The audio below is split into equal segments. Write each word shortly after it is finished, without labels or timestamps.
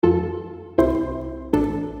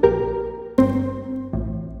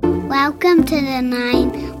Welcome to the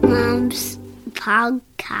Nine Moms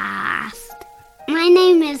podcast. My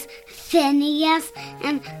name is Phineas,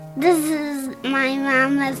 and this is my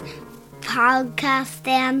mama's podcast,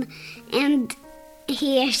 and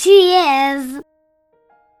here she is.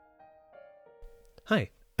 Hi,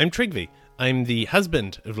 I'm Trigvi. I'm the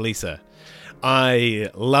husband of Lisa. I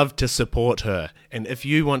love to support her, and if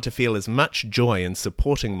you want to feel as much joy in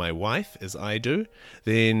supporting my wife as I do,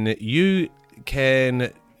 then you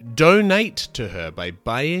can donate to her by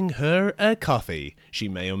buying her a coffee. She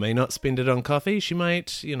may or may not spend it on coffee. She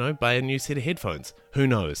might, buy a new set of headphones. Who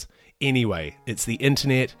knows? Anyway, it's the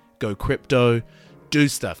internet. Go crypto. Do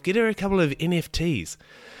stuff. Get her a couple of NFTs.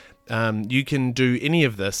 You can do any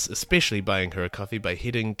of this, especially buying her a coffee, by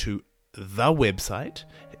heading to the website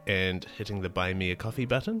and hitting the Buy Me a Coffee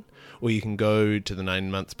button, or you can go to the 9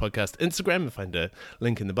 Months Podcast Instagram and find a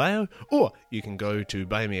link in the bio, or you can go to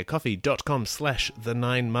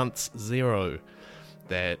buymeacoffee.com/the9months0.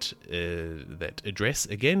 That address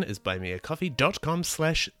again is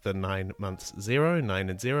buymeacoffee.com/the9months0, 9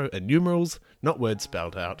 and 0 are numerals, not words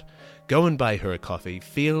spelled out. Go and buy her a coffee.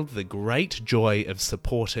 Feel the great joy of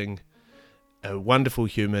supporting a wonderful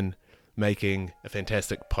human making a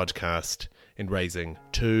fantastic podcast and raising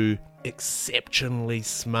two exceptionally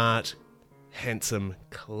smart, handsome,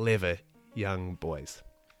 clever young boys.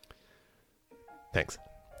 Thanks.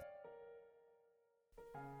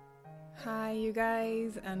 Hi, you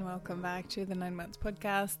guys, and welcome back to the 9 Months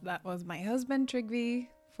Podcast. That was my husband, Trigvi,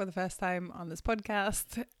 for the first time on this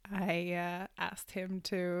podcast. I asked him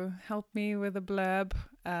to help me with a blurb,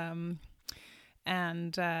 and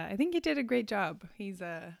I think he did a great job. He's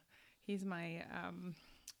my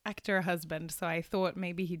actor husband, so I thought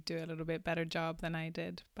maybe he'd do a little bit better job than I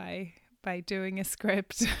did by doing a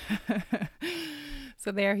script.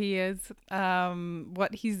 So there he is.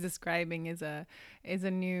 What he's describing is a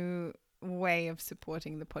new way of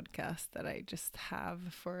supporting the podcast that I just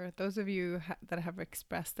have. For those of you that have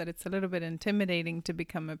expressed that it's a little bit intimidating to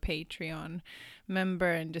become a Patreon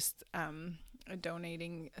member and just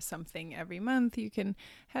donating something every month, you can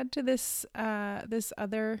head to this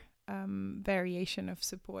other variation of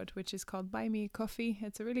support, which is called Buy Me a Coffee.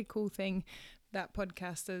 It's a really cool thing that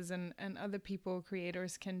podcasters and other people,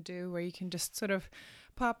 creators, can do, where you can just sort of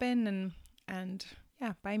pop in and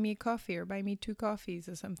buy me a coffee or buy me 2 coffees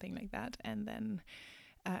or something like that, and then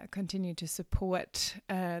continue to support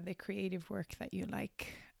the creative work that you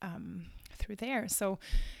like through there. So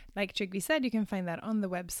like Trigvi said, you can find that on the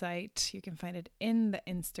website. You can find it in the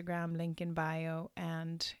Instagram link in bio,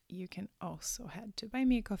 and you can also head to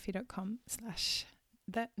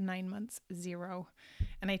buymeacoffee.com/the9months0.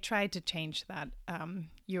 And I tried to change that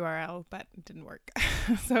URL, but it didn't work.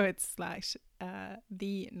 So it's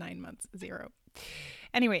 /the9months0.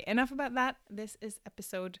 Anyway, enough about that. This is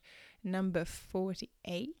episode number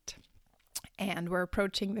 48, and we're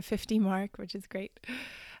approaching the 50 mark, which is great.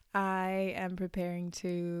 I am preparing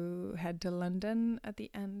to head to London at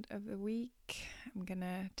the end of the week. I'm going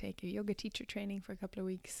to take a yoga teacher training for a couple of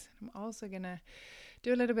weeks. I'm also going to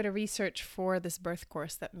do a little bit of research for this birth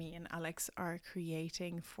course that me and Alex are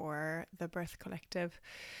creating for the Birth Collective.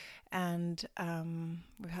 And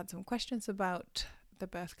we've had some questions about the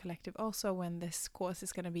Birth Collective also, when this course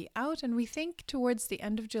is going to be out. And we think towards the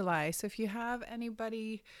end of July. So if you have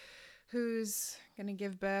anybody who's going to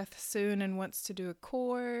give birth soon and wants to do a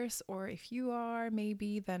course, or if you are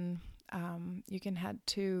maybe, then you can head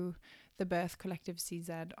to the Birth Collective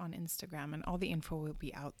CZ on Instagram, and all the info will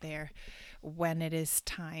be out there when it is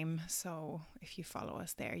time. So if you follow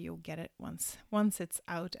us there, you'll get it once it's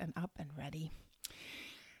out and up and ready.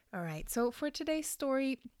 All right, so for today's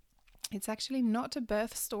story, it's actually not a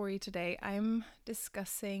birth story today. I'm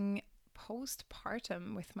discussing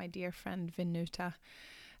postpartum with my dear friend Vinuta.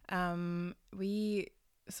 We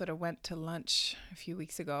sort of went to lunch a few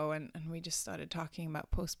weeks ago, and we just started talking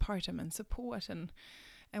about postpartum and support and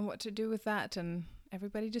what to do with that. And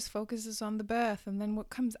everybody just focuses on the birth and then what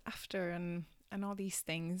comes after and all these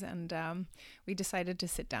things. And we decided to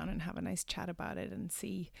sit down and have a nice chat about it and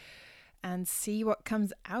see what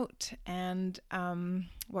comes out. And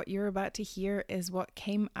what you're about to hear is what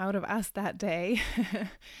came out of us that day.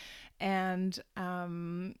 And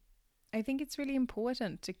I think it's really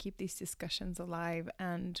important to keep these discussions alive,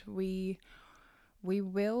 and we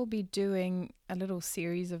will be doing a little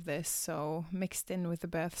series of this, so mixed in with the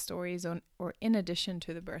birth stories or in addition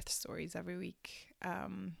to the birth stories every week.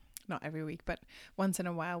 Not every week, but once in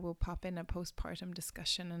a while we'll pop in a postpartum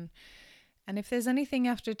discussion. And if there's anything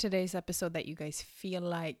after today's episode that you guys feel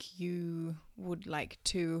like you would like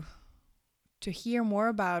to hear more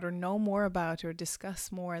about or know more about or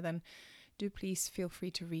discuss more, then do please feel free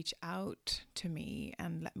to reach out to me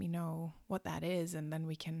and let me know what that is, and then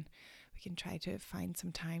we can try to find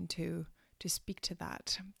some time to speak to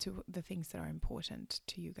that, to the things that are important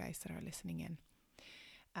to you guys that are listening in.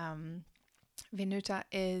 Vinuta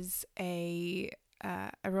is a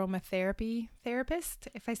aromatherapy therapist,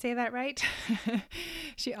 if I say that right.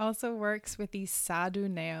 She also works with these sadhu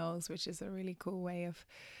nails, which is a really cool way of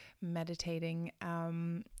meditating.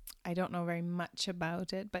 I don't know very much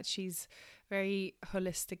about it, but she's very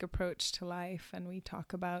holistic approach to life, and we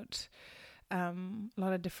talk about a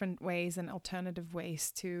lot of different ways and alternative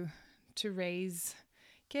ways to raise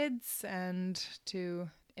kids and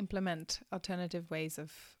to implement alternative ways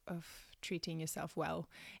of treating yourself well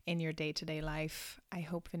in your day-to-day life. I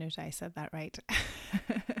hope, Vinuta, I said that right.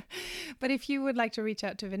 But if you would like to reach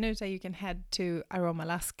out to Vinuta, you can head to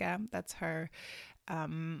Aromalaska. That's her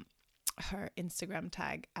Instagram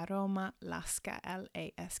tag, Aromalaska,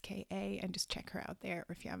 Laska, and just check her out there,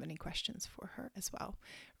 or if you have any questions for her as well,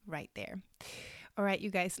 right there. All right,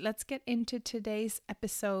 you guys, let's get into today's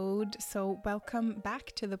episode. So welcome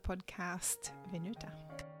back to the podcast, Vinuta.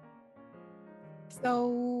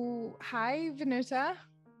 So hi, Vinuta.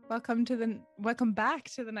 Welcome back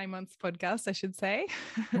to the 9 Months podcast, I should say.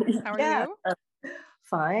 How are you?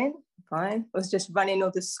 Fine. I was just running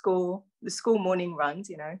all the school morning runs,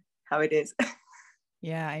 you know how it is.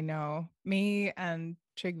 Yeah, I know. Me and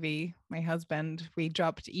Trygve, my husband, we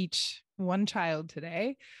dropped each one child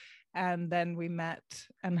today, and then we met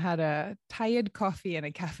and had a tired coffee in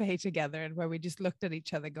a cafe together, and where we just looked at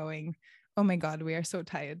each other going, oh my God, we are so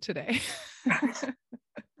tired today. That's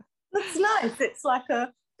nice. It's like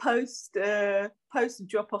a post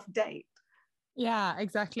drop-off date. Yeah,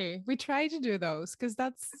 exactly. We try to do those because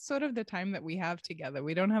that's sort of the time that we have together.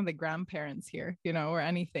 We don't have the grandparents here, or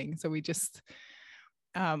anything. So we just,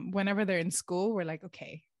 whenever they're in school, we're like,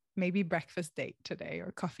 okay, maybe breakfast date today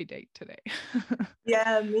or coffee date today.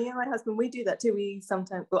 Yeah, me and my husband, we do that too. We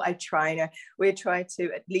sometimes, well, we try to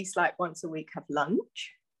at least like once a week have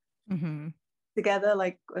lunch together,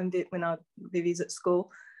 like when our Vivi's at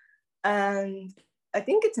school. And I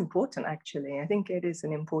think it's important, actually. I think it is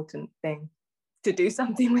an important thing to do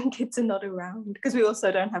something when kids are not around, because we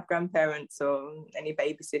also don't have grandparents or any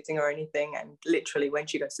babysitting or anything, and literally when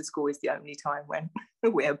she goes to school is the only time when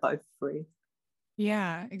we're both free.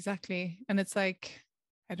 Yeah, exactly. And it's like,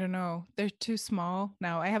 I don't know, they're too small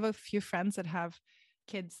now. I have a few friends that have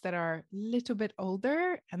kids that are a little bit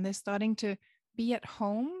older, and they're starting to be at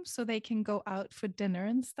home so they can go out for dinner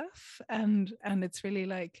and stuff, and it's really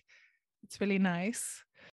nice.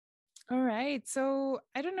 All right. So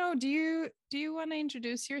I don't know, do you want to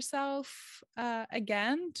introduce yourself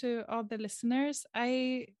again to all the listeners?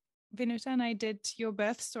 Vinuta and I did your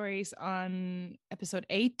birth stories on episode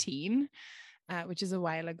 18, which is a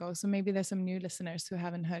while ago. So maybe there's some new listeners who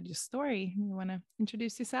haven't heard your story. You want to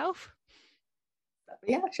introduce yourself?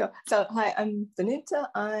 Yeah, sure. So hi, I'm Vinuta.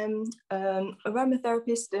 I'm an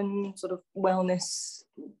aromatherapist and sort of wellness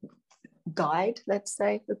guide, let's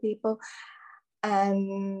say, for people.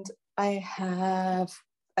 And I have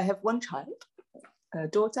one child, a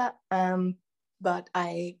daughter, but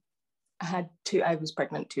I was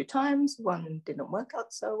pregnant 2 times. One didn't work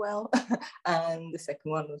out so well, and the second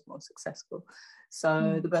one was more successful.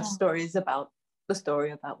 So the birth story is about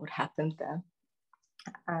what happened there.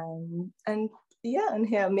 And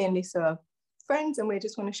here me and Lisa are friends, and we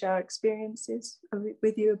just want to share our experiences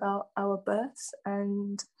with you about our births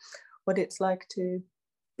and what it's like to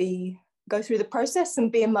go through the process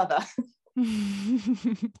and be a mother.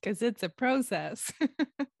 Because it's a process.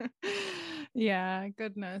 Yeah,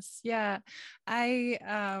 goodness. Yeah. We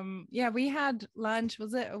had lunch,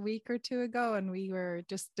 was it a week or 2 ago, and we were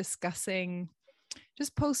just discussing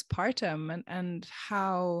just postpartum and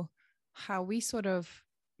how we sort of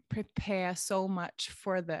prepare so much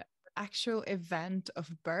for the actual event of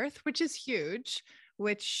birth, which is huge,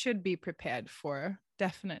 which should be prepared for,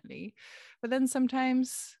 definitely. But then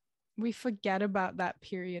sometimes we forget about that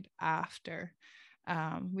period after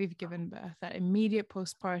we've given birth, that immediate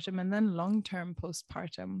postpartum and then long-term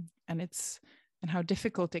postpartum, and how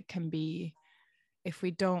difficult it can be if we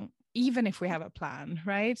don't, even if we have a plan,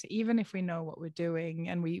 right? Even if we know what we're doing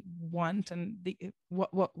and we want and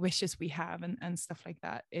what wishes we have and stuff like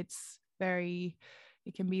that, it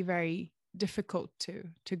can be very difficult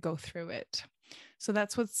to go through it. So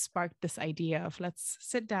that's what sparked this idea of let's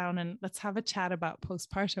sit down and let's have a chat about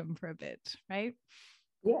postpartum for a bit, right?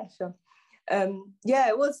 Yeah, sure.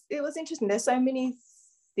 It was interesting. There's so many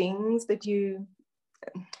things that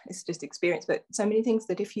it's just experience, but so many things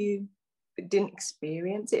that if you didn't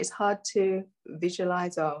experience it, it's hard to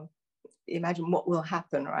visualize or imagine what will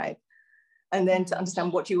happen, right? and then to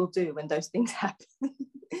understand what you will do when those things happen.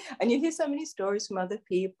 And you hear so many stories from other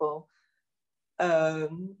people,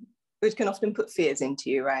 which can often put fears into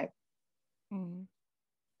you, right?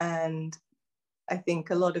 And I think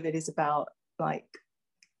a lot of it is about like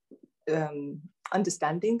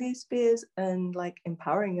understanding these fears and like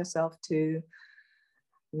empowering yourself to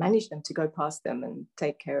manage them, to go past them and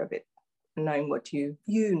take care of it, knowing what you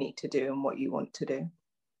need to do and what you want to do.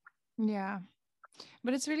 Yeah.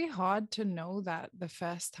 But it's really hard to know that the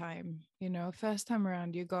first time, first time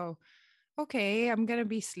around you go, okay, I'm going to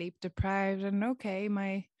be sleep deprived, and okay,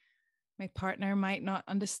 my partner might not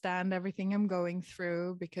understand everything I'm going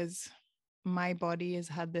through because my body has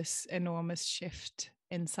had this enormous shift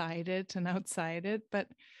inside it and outside it. But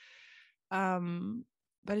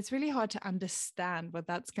it's really hard to understand what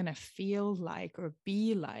that's going to feel like or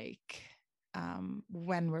be like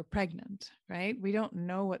when we're pregnant, right? We don't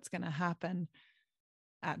know what's going to happen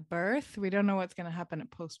at birth. We don't know what's going to happen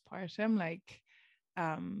at postpartum. Like,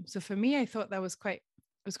 so for me, I thought that was quite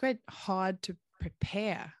hard to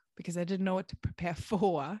prepare because I didn't know what to prepare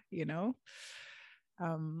for, I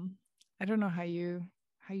don't know how you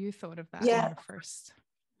thought of that in your first.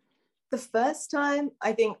 The first time,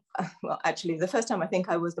 I think, the first time I think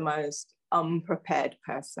I was the most unprepared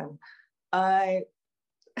person. I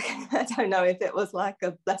don't know if it was like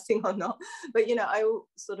a blessing or not, but, I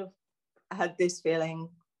sort of had this feeling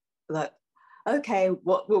that, okay,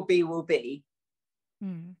 what will be,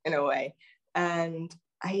 in a way. And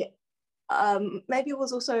I, maybe it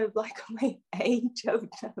was also like my age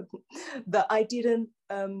that I didn't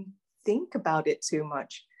think about it too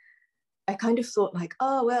much. I kind of thought like,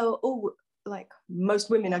 like most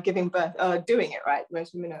women are giving birth, doing it, right?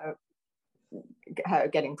 Most women are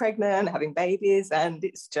getting pregnant, having babies, and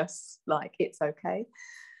it's just like, it's okay.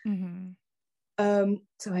 So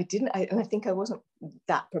I didn't, and I think I wasn't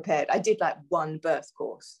that prepared. I did like one birth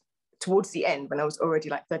course towards the end when I was already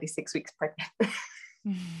like 36 weeks pregnant.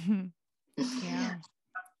 Yeah.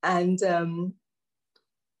 And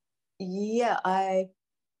I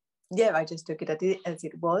just took it as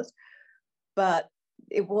it was, but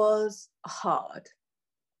it was hard.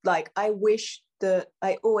 Like I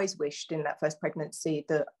always wished in that first pregnancy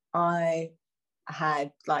that I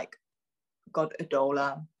had like got a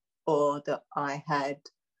doula, or that I had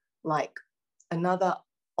like another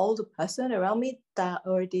older person around me that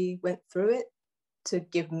already went through it to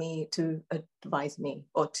advise me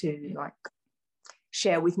or to like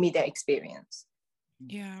share with me their experience.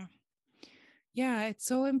 Yeah, it's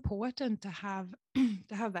so important to have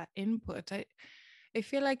that input. I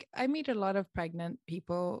feel like I meet a lot of pregnant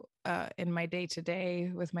people in my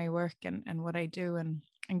day-to-day with my work and what I do, and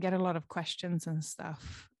get a lot of questions and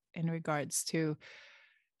stuff in regards to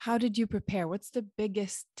how did you prepare? What's the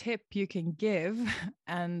biggest tip you can give?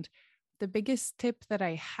 And the biggest tip that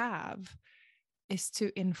I have is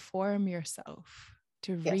to inform yourself,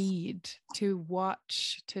 to read, to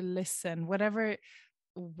watch, to listen, whatever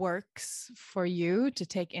works for you, to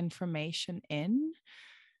take information in,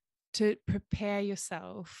 to prepare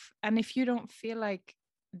yourself. And if you don't feel like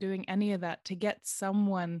doing any of that, to get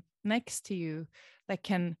someone next to you that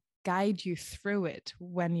can guide you through it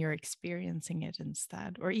when you're experiencing it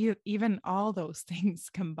instead, or even all those things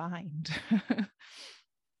combined.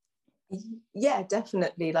 Yeah,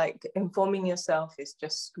 definitely. Like informing yourself is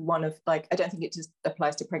just one of like, I don't think it just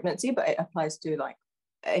applies to pregnancy, but it applies to like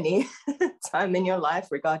any time in your life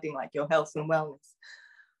regarding like your health and wellness.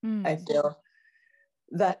 I feel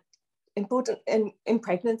that important in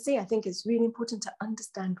pregnancy. I think it's really important to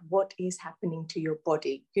understand what is happening to your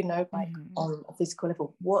body, like on a physical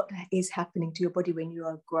level, what is happening to your body when you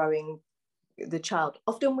are growing the child.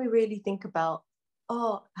 Often we really think about,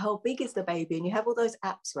 how big is the baby? And you have all those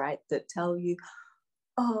apps, right, that tell you,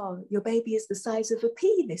 your baby is the size of a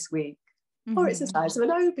pea this week, or it's the size of an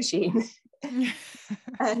aubergine.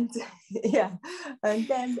 And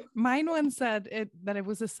then mine once said that it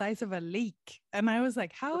was the size of a leek, and I was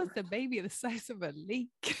like, how is the baby the size of a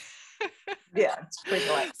leek? Yeah, it's pretty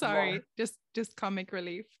like sorry, just comic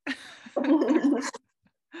relief.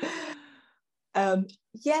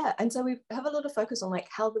 And so we have a lot of focus on like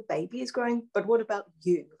how the baby is growing, but what about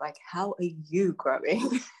you? Like, how are you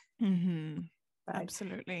growing? Right?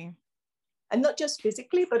 Absolutely. And not just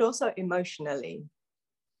physically, but also emotionally.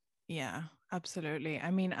 Yeah, absolutely.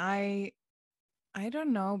 I mean, I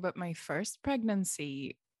don't know, but my first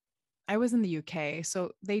pregnancy, I was in the UK,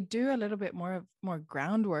 so they do a little bit more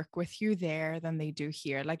groundwork with you there than they do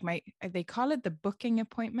here. Like they call it the booking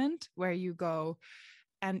appointment, where you go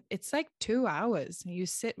and it's like 2 hours. You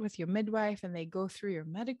sit with your midwife and they go through your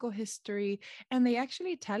medical history, and they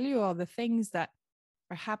actually tell you all the things that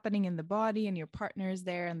are happening in the body, and your partner is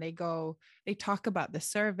there, and they talk about the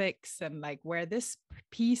cervix and like where this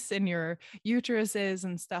piece in your uterus is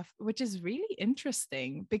and stuff, which is really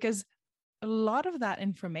interesting because a lot of that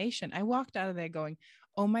information, I walked out of there going,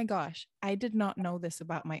 oh my gosh, I did not know this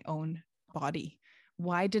about my own body.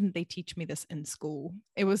 Why didn't they teach me this in school?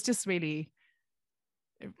 It was just really,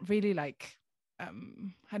 really like,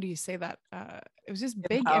 how do you say that? It was just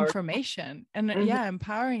big information and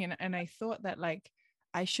empowering. And I thought that like,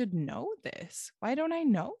 I should know this. Why don't I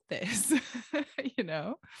know this? You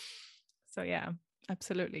know? So yeah,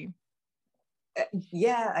 absolutely.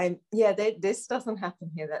 This doesn't happen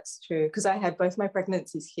here. That's true. Because I had both my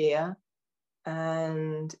pregnancies here.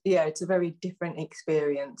 And yeah, it's a very different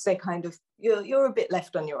experience. They kind of, you're a bit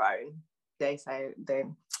left on your own. They say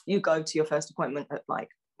you go to your first appointment at like,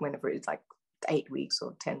 whenever it's like 8 weeks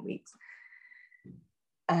or 10 weeks.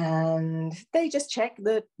 And they just check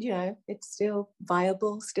that, you know, it's still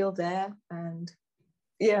viable, still there. And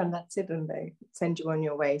yeah, and that's it. And they send you on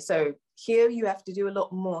your way. So here you have to do a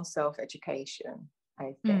lot more self-education,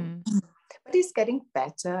 I think. But it's getting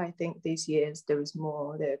better. I think these years there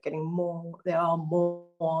are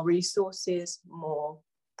more resources, more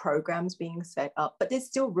programs being set up, but there's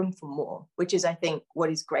still room for more, which is, I think, what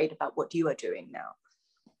is great about what you are doing now.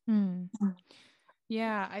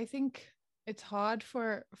 Yeah, I think it's hard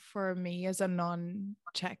for me as a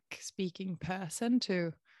non-Czech speaking person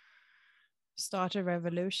to start a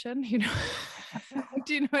revolution, you know.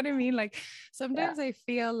 Do you know what I mean? Like sometimes I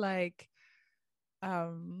feel like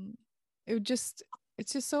it's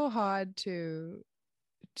just so hard to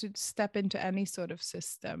step into any sort of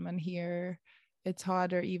system, and here it's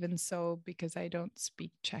harder even so because I don't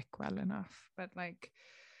speak Czech well enough. But like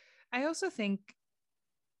I also think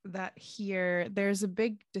that here there's a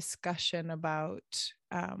big discussion about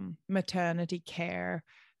maternity care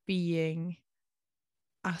being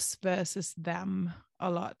us versus them a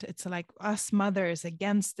lot. It's like us mothers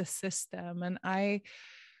against the system, and I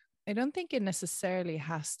don't think it necessarily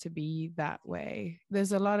has to be that way.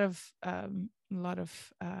 There's a lot of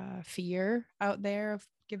fear out there of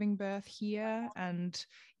giving birth here, and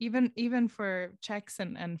even for Czechs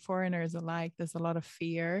and foreigners alike, there's a lot of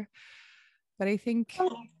fear. But I think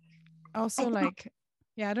also like,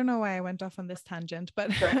 yeah, I don't know why I went off on this tangent,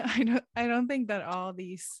 but I don't think that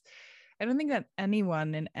I don't think that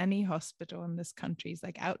anyone in any hospital in this country is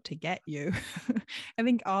like out to get you. I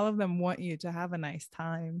think all of them want you to have a nice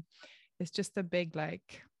time. It's just a big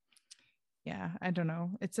like, yeah, I don't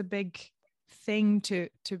know. It's a big thing to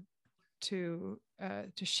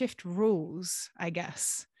shift rules, I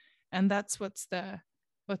guess, and that's what's the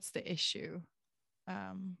issue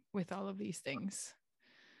with all of these things.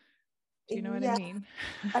 Do you know what I mean?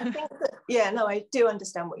 I think that, I do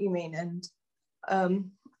understand what you mean, and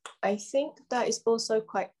I think that is also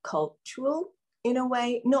quite cultural in a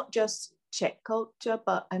way, not just Czech culture,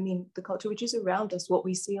 but I mean the culture which is around us, what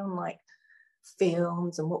we see on like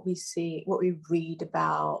films and what we read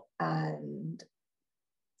about, and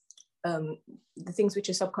the things which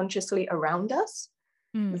are subconsciously around us.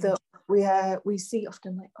 That we see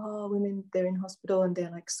often like, oh, women, they're in hospital and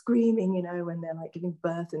they're like screaming, you know, when they're like giving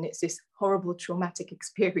birth, and it's this horrible traumatic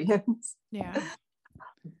experience. Yeah.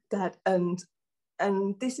 That and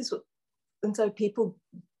this is what, and so people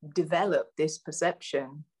develop this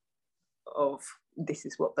perception of this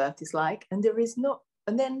is what birth is like, and there is not.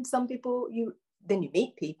 And then some people, you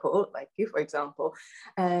meet people like you, for example,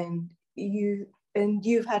 and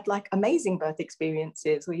you've had like amazing birth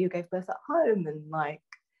experiences where you gave birth at home, and like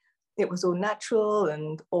it was all natural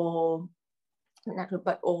and all natural,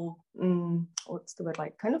 but all what's the word,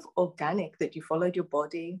 like kind of organic, that you followed your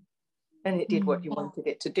body and it did what you wanted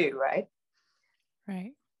it to do, right?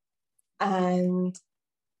 And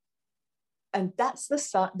that's the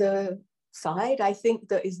side I think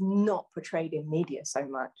that is not portrayed in media so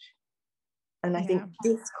much, and I think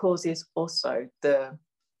this causes also the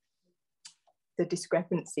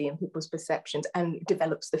discrepancy in people's perceptions and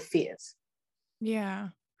develops the fears. Yeah,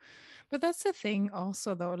 but that's the thing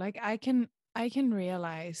also though, like I can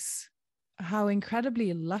realize how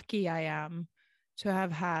incredibly lucky I am to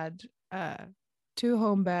have had 2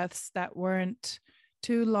 home births that weren't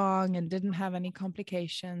too long and didn't have any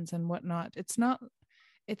complications and whatnot. It's not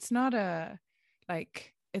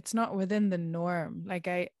within the norm. Like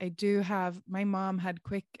I do have, my mom had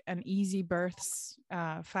quick and easy births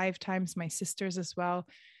 5 times, my sisters as well.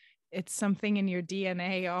 It's something in your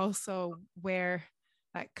DNA also where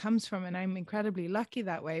that comes from, and I'm incredibly lucky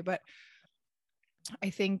that way. But I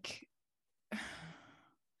think,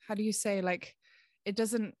 how do you say, like it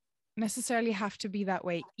doesn't necessarily have to be that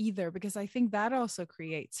way either, because I think that also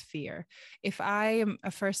creates fear. If I am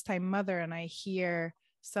a first-time mother and I hear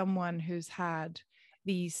someone who's had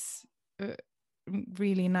these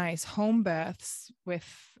really nice home births with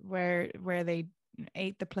where they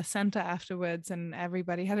ate the placenta afterwards and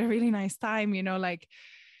everybody had a really nice time, you know, like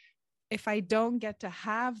if I don't get to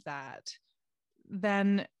have that,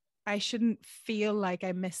 then I shouldn't feel like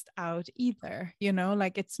I missed out either, you know,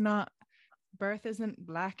 like it's not, birth isn't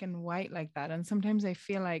black and white like that. And sometimes I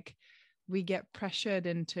feel like we get pressured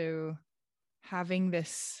into having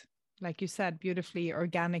this, like you said, beautifully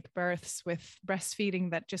organic births with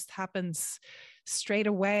breastfeeding that just happens straight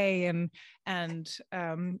away. And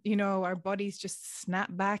you know, our bodies just snap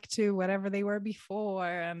back to whatever they were before.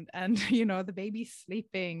 And you know, the baby's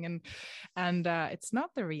sleeping and it's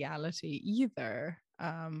not the reality either.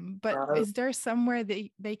 But is there somewhere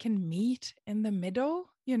they can meet in the middle?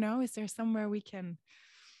 You know, is there somewhere we can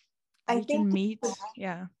meet?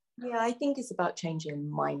 Yeah. Yeah, I think it's about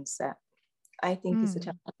changing mindset. I think it's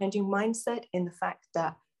a changing mindset in the fact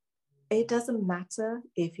that it doesn't matter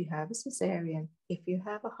if you have a cesarean, if you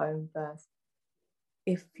have a home birth,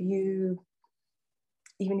 even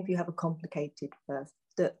if you have a complicated birth,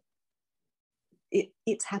 that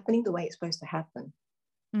it's happening the way it's supposed to happen.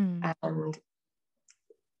 And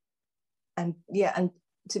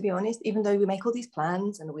to be honest, even though we make all these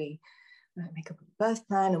plans and we make a birth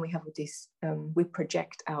plan and we have all this, we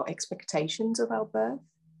project our expectations of our birth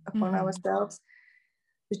upon ourselves.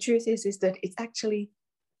 The truth is that it's actually,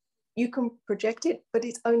 you can project it, but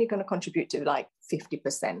it's only going to contribute to like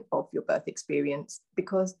 50% of your birth experience,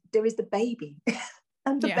 because there is the baby.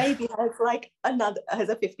 And the baby has has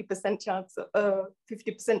a 50% chance,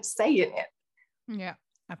 50% say in it. Yeah,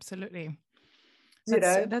 absolutely.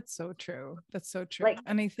 That's so true. That's so true. Like,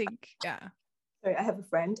 and I think, yeah. So I have a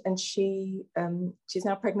friend, and she's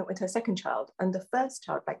now pregnant with her second child, and the first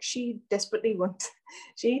child, like she desperately wants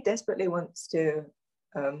to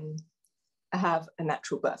have a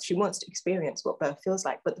natural birth. She wants to experience what birth feels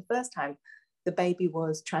like, but the first time the baby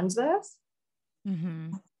was transverse,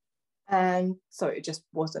 and so it just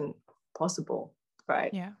wasn't possible,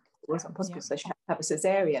 right? Yeah, it wasn't possible. So she had to have a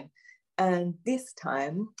cesarean. And this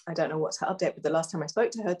time, I don't know what's her update, but the last time I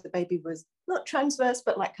spoke to her, the baby was not transverse,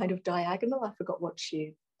 but like kind of diagonal. I forgot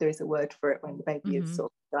there is a word for it when the baby is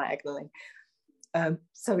sort of diagonally.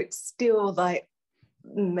 So it's still like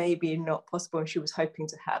maybe not possible. And she was hoping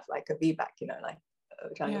to have like a VBAC, you know, like a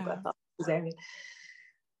vaginal birth after cesarean.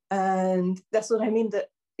 And that's what I mean, that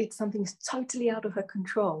it's something totally out of her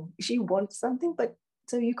control. She wants something, but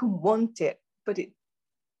so you can want it, but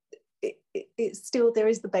it's still, there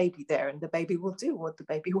is the baby there, and the baby will do what the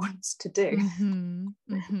baby wants to do.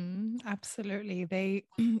 Absolutely.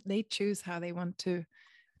 They choose how they want to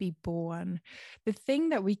be born. The thing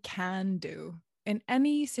that we can do in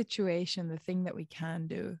any situation, the thing that we can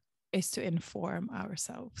do is to inform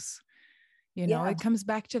ourselves. You know, it comes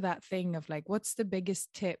back to that thing of like, what's the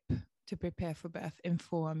biggest tip to prepare for birth?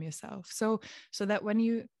 Inform yourself. So that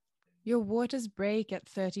when your waters break at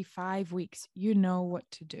 35 weeks, you know what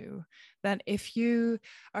to do. That if you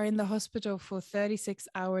are in the hospital for 36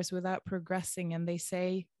 hours without progressing and they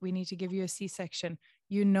say, we need to give you a C-section,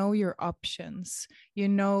 you know your options, you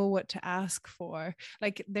know what to ask for.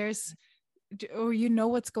 Like or you know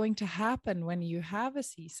what's going to happen when you have a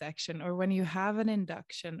C-section, or when you have an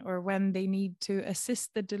induction, or when they need to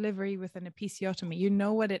assist the delivery with an episiotomy. You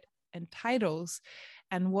know what it entitles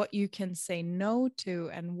and what you can say no to,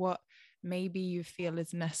 and what maybe you feel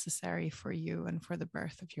is necessary for you and for the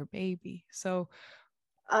birth of your baby. So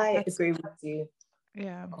I agree with you.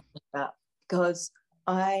 Yeah. That, because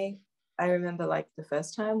I remember like the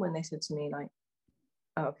first time when they said to me like,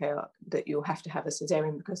 okay, that you'll have to have a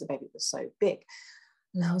cesarean because the baby was so big.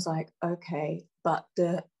 And I was like, okay, but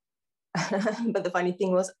the funny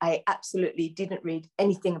thing was I absolutely didn't read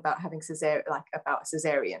anything about having about a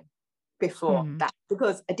cesarean before that,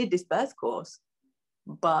 because I did this birth course,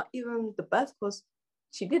 but even the birth course,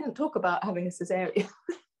 she didn't talk about having a cesarean.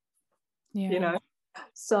 You know,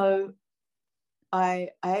 so I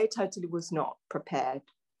totally was not prepared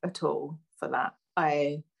at all for that.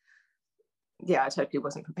 I totally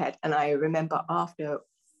wasn't prepared. And I remember after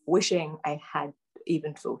wishing I had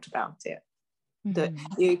even thought about it, that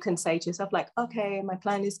you can say to yourself like, okay, my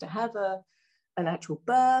plan is to have a natural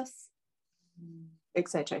birth,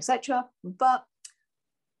 etc., but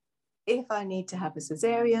if I need to have a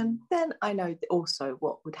cesarean, then I know also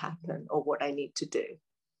what would happen or what I need to do.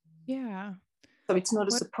 Yeah. So it's not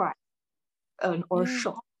a surprise or a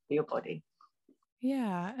shock for your body.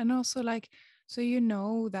 Yeah. And also like, so you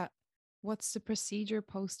know that what's the procedure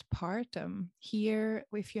postpartum? Here,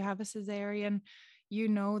 if you have a cesarean, you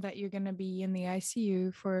know that you're going to be in the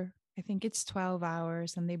ICU for, I think it's 12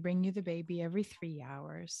 hours, and they bring you the baby every 3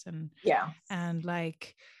 hours. And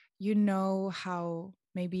like, you know how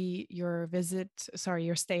maybe your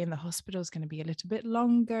stay in the hospital is going to be a little bit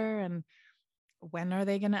longer, and when are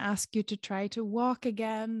they going to ask you to try to walk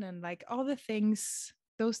again, and like all the things.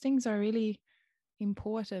 Those things are really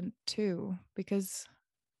important too, because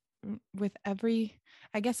with every,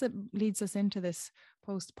 I guess it leads us into this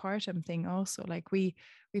postpartum thing also. Like we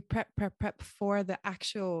prep for the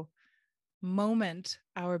actual moment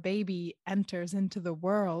our baby enters into the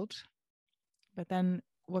world, but then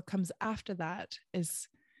what comes after that is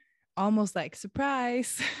almost like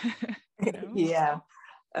surprise. You know? Yeah.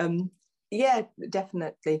 Yeah,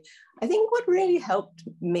 definitely. I think what really helped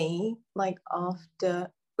me, like after,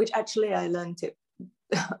 which actually I learned it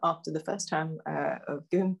after the first time of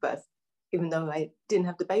giving birth, even though I didn't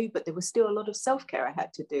have the baby, but there was still a lot of self-care I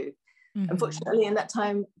had to do. Mm-hmm. Unfortunately, in that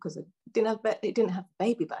time, because I didn't have the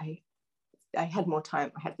baby, but I had more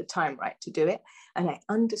time. I had the time, right, to do it. And I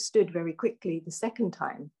understood very quickly the second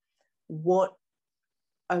time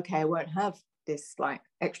I won't have this like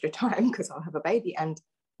extra time because I'll have a baby, and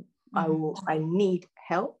I need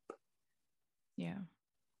help. Yeah.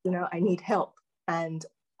 You know, I need help. And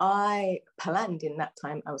I planned in that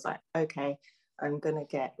time, I was like, okay, I'm going to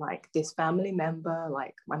get like this family member,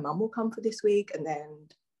 like my mum will come for this week. And then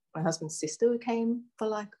my husband's sister came for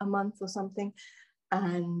like a month or something.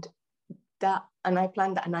 And I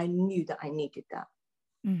planned that, and I knew that I needed that.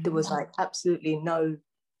 Mm-hmm. There was like absolutely no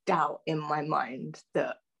doubt in my mind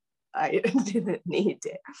that I didn't need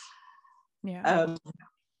it. Yeah.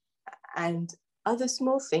 And other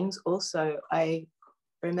small things also, I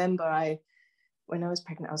remember when I was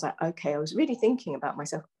pregnant, I was like, okay, I was really thinking about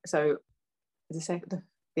myself. So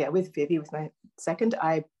with Vivi, with my second,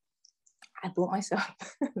 I bought myself,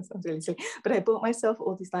 it sounds really silly, but I bought myself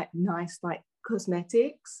all these like nice like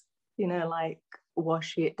cosmetics, you know, like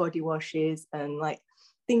body washes and like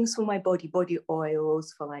things for my body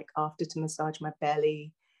oils for like after to massage my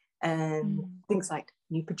belly, and things like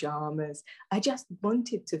new pajamas. I just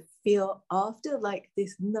wanted to feel after like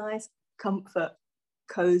this nice comfort,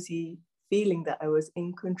 cozy feeling that I was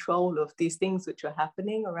in control of these things which were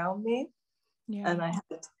happening around me. Yeah. And I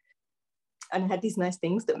had these nice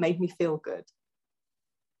things that made me feel good.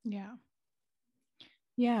 Yeah.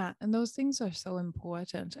 Yeah. And those things are so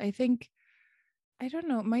important. I think, I don't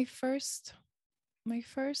know, my first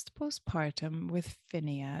postpartum with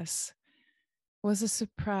Phineas was a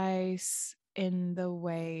surprise in the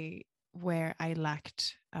way where I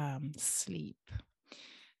lacked sleep.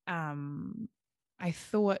 I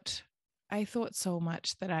thought so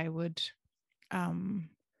much that I would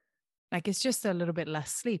like, it's just a little bit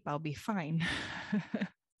less sleep, I'll be fine.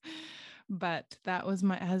 But that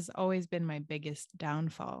has always been my biggest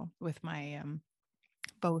downfall with my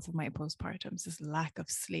both of my postpartums, is lack of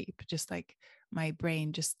sleep. Just like my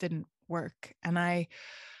brain just didn't work. And I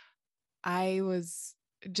was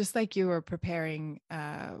just like you were preparing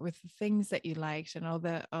with the things that you liked and all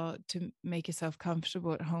the to make yourself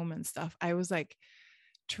comfortable at home and stuff. I was like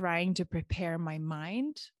trying to prepare my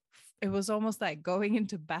mind. It was almost like going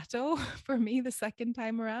into battle for me the second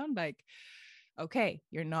time around. Like, okay,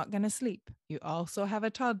 you're not going to sleep. You also have a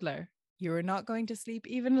toddler. You're not going to sleep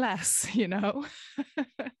even less, you know?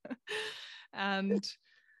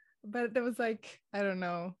 But there was like, I don't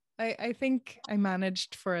know. I think I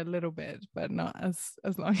managed for a little bit, but not as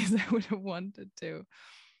long as I would have wanted to.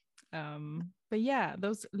 But yeah,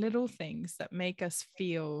 those little things that make us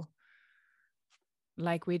feel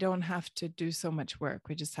like we don't have to do so much work.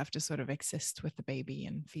 We just have to sort of exist with the baby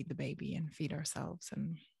and feed ourselves.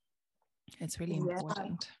 And it's really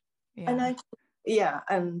important. Yeah.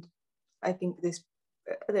 And I think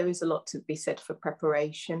there is a lot to be said for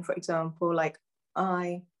preparation. For example,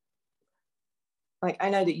 I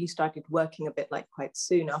know that you started working a bit like quite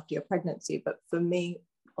soon after your pregnancy, but for me,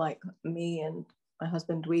 like me and my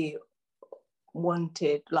husband, we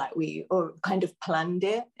kind of planned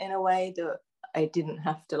it in a way that I didn't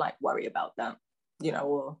have to like worry about that, you know,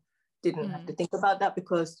 or didn't have to think about that,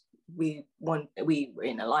 because we were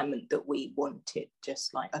in alignment that we wanted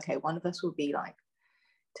just like, okay, one of us will be like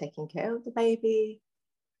taking care of the baby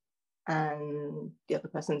and the other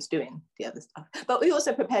person's doing the other stuff. But we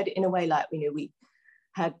also prepared it in a way like we knew we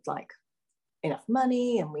had like enough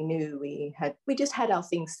money, and we knew we just had our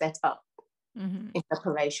things set up in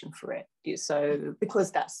preparation for it. So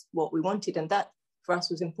because that's what we wanted, and that for us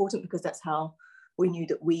was important, because that's how we knew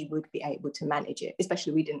that we would be able to manage it,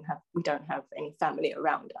 especially we don't have any family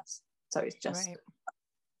around us, so it's just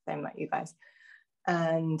same like you guys.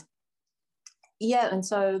 And yeah, and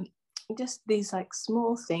so just these like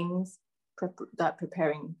small things that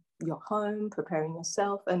preparing your home, preparing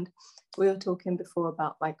yourself. And we were talking before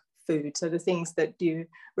about like food. So the things that you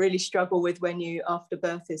really struggle with when you after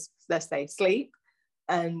birth is, let's say, sleep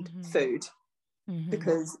and food,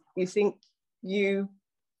 because you think you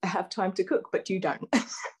have time to cook, but you don't.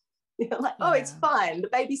 You're like, oh, it's fine. The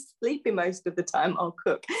baby's sleeping most of the time. I'll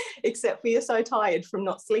cook, except for you're so tired from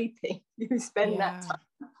not sleeping. You spend that time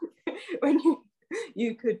when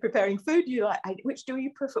you could preparing food. You're like, which do you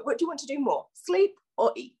prefer? What do you want to do more, sleep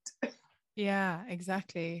or eat? Yeah,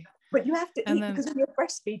 exactly. But you have to eat because when you're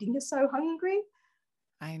breastfeeding, you're so hungry.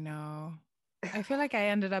 I know. I feel like I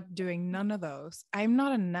ended up doing none of those. I'm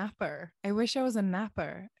not a napper. I wish I was a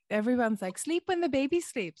napper. Everyone's like, sleep when the baby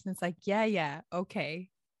sleeps. And it's like, yeah, okay.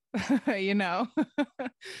 You know.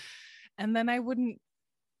 And then I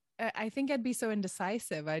think I'd be so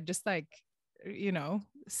indecisive. I'd just like, you know,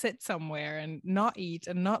 sit somewhere and not eat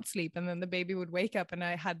and not sleep, and then the baby would wake up and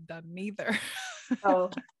I had done neither.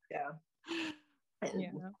 Oh yeah.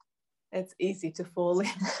 It's easy to fall in.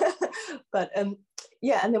 But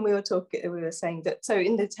yeah, and then we were saying that, so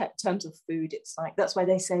in the terms of food, it's like, that's why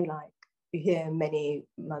they say, like, you hear many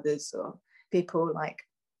mothers or people like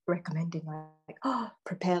recommending like, oh,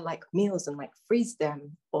 prepare like meals and like freeze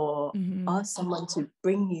them, or ask someone to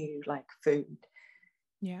bring you like food.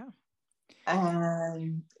 Yeah.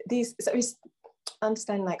 And so it's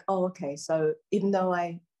understanding like, oh, okay, so even though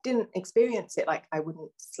I didn't experience it, like I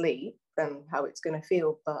wouldn't sleep and how it's going to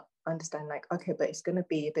feel, but understand like, okay, but it's going to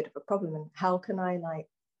be a bit of a problem, and how can I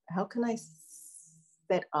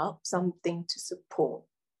set up something to support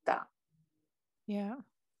that? Yeah.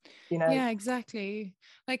 You know? Yeah, exactly.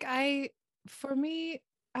 Like for me,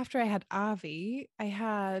 after I had Avi, I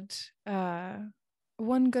had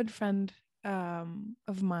one good friend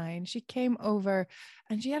of mine. She came over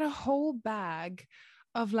and she had a whole bag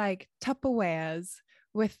of like Tupperwares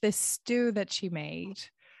with this stew that she made.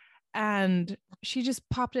 And she just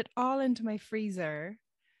popped it all into my freezer.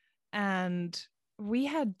 And we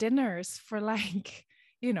had dinners for like,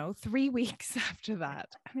 3 weeks after that.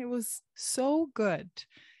 And it was so good.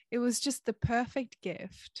 It was just the perfect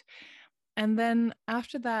gift. And then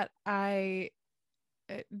after that, I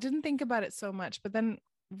didn't think about it so much. But then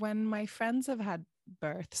when my friends have had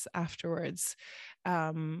births afterwards,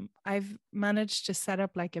 I've managed to set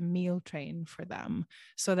up like a meal train for them,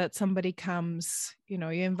 so that somebody comes, you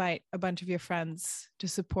invite a bunch of your friends to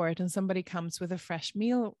support, and somebody comes with a fresh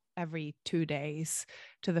meal every 2 days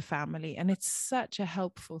to the family. And it's such a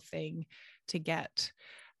helpful thing to get.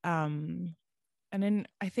 And then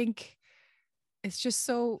I think it's just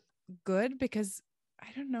so good, because I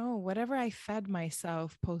don't know, whatever I fed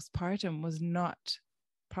myself postpartum was not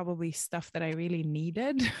probably stuff that I really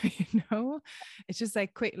needed. It's just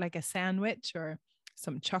like quick, like a sandwich or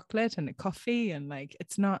some chocolate and a coffee, and like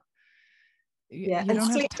it's not, you and don't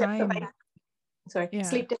have time.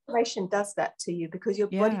 Sleep deprivation does that to you, because your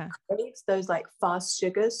body craves those like fast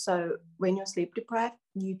sugars. So when you're sleep deprived,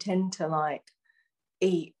 you tend to like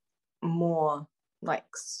eat more like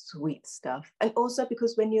sweet stuff. And also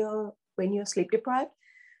because when you're sleep deprived,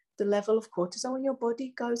 the level of cortisol in your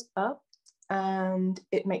body goes up, and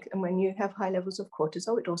when you have high levels of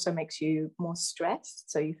cortisol, it also makes you more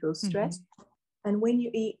stressed, so you feel stressed. And when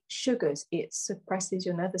you eat sugars, it suppresses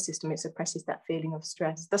your nervous system. It suppresses that feeling of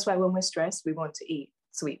stress. That's why when we're stressed, we want to eat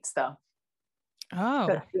sweet stuff.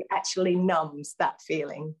 But it actually numbs that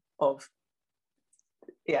feeling of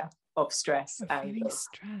stress,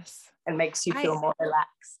 and makes you feel more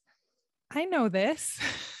relaxed. I know this.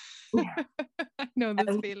 I know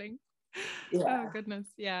this feeling. Oh goodness,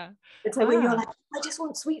 yeah. So when you're like, I just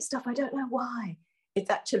want sweet stuff, I don't know why, it's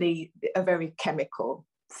actually a very chemical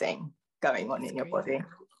thing going on in your body.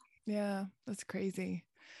 Yeah, that's crazy.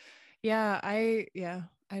 I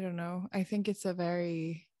don't know. I think it's that's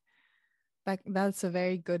a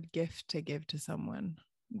very good gift to give to someone.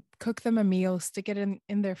 Cook them a meal, stick it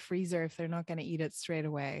in their freezer if they're not going to eat it straight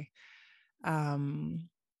away. In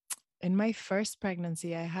my first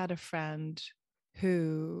pregnancy, I had a friend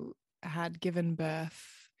who had given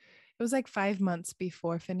birth. It was like 5 months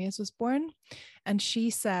before Phineas was born. And she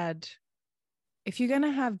said, if you're going to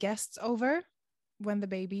have guests over when the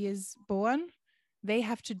baby is born, they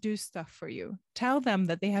have to do stuff for you. Tell them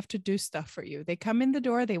that they have to do stuff for you. They come in the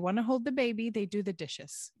door, they want to hold the baby, they do the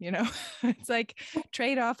dishes, It's like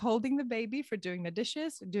trade off holding the baby for doing the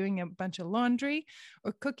dishes, doing a bunch of laundry,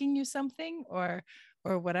 or cooking you something, or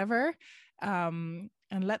whatever.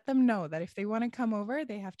 And let them know that if they want to come over,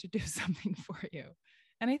 they have to do something for you.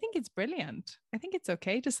 And I think it's brilliant. I think it's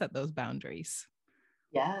okay to set those boundaries.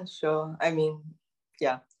 Yeah, sure. I mean,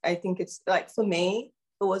 yeah, I think it's like for me,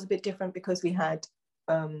 it was a bit different because we had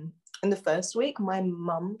in the first week, my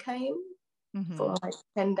mum came for like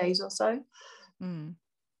 10 days or so.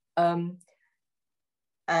 Um,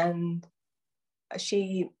 and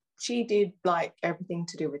she did like everything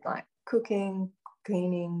to do with like cooking,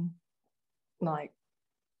 cleaning, like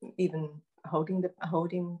even holding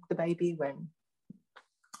the baby when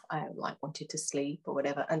I like wanted to sleep or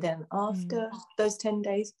whatever. And then after those 10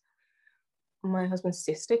 days, my husband's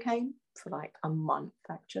sister came for like a month,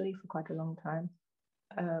 actually, for quite a long time.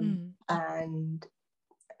 And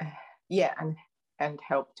yeah, and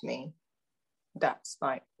helped me. That's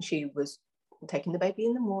like, she was taking the baby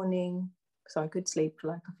in the morning so I could sleep for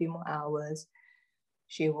like a few more hours.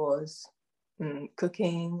 She was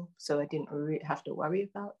cooking, so I didn't really have to worry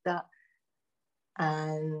about that.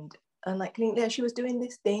 And like, yeah, she was doing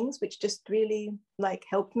these things which just really like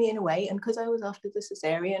helped me in a way. And because I was after the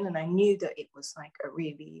cesarean, and I knew that it was like a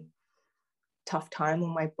really tough time on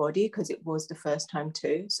my body because it was the first time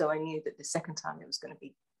too. So I knew that the second time it was going to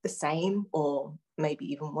be the same or maybe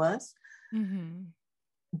even worse.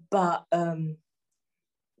 But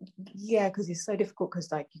yeah, because it's so difficult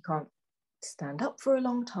because like you can't stand up for a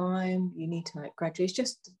long time. You need to like gradually, it's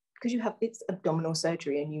just because it's abdominal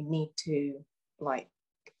surgery and you need to like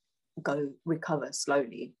go recover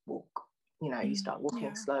slowly, walk, you start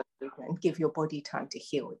walking slowly and give your body time to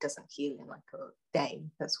heal. It doesn't heal in like a day.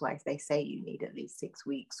 That's why they say you need at least 6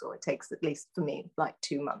 weeks, or it takes, at least for me, like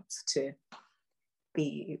 2 months to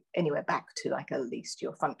be anywhere back to like at least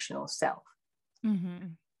your functional self.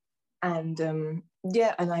 And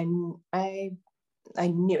yeah, and I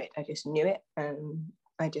knew it. I just knew it, and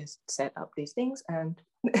I just set up these things, and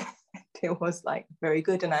it was like very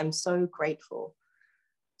good. And I'm so grateful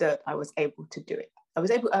that I was able to do it. I was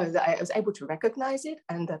able to recognize it,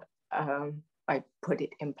 and that I put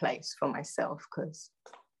it in place for myself, because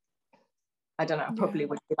I don't know, I probably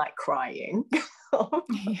would be like crying.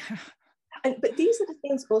 But these are the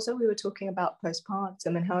things also we were talking about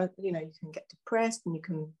postpartum, and how you can get depressed and you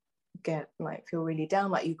can get like feel really down,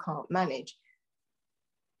 like you can't manage.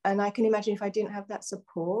 And I can imagine if I didn't have that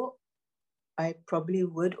support, I probably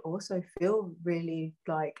would also feel really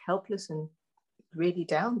like helpless and really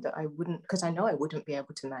down, that I wouldn't, because I know I wouldn't be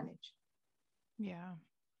able to manage.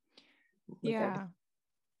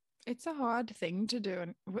 It's a hard thing to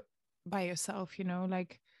do by yourself,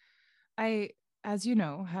 like I, as you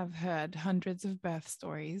know, have heard hundreds of birth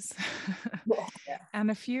stories. And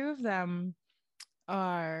a few of them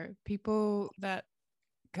are people that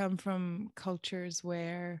come from cultures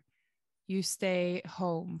where you stay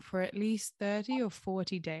home for at least 30 or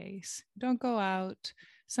 40 days. Don't go out.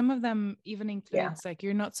 Some of them even includes like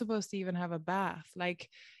you're not supposed to even have a bath. Like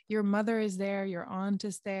your mother is there, your aunt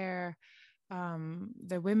is there,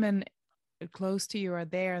 the women close to you are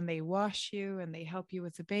there, and they wash you and they help you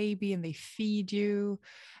with the baby and they feed you.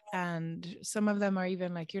 And some of them are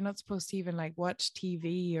even like, you're not supposed to even like watch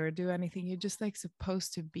TV or do anything. You're just like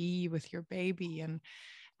supposed to be with your baby and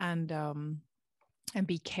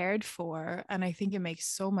be cared for. And I think it makes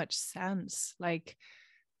so much sense. Like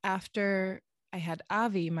after I had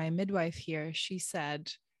Avi, my midwife here, she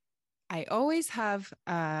said, I always have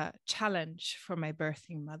a challenge for my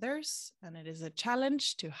birthing mothers, and it is a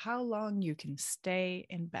challenge to how long you can stay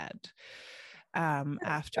in bed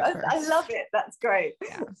after birth. I love it. That's great.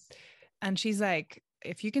 Yeah. And she's like,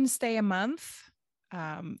 if you can stay a month,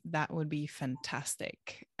 that would be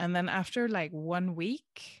fantastic. And then after like 1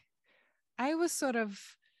 week, I was sort of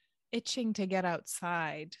itching to get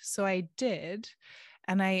outside. So I did.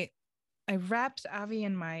 And I wrapped Avi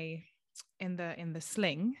in the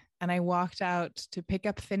sling, and I walked out to pick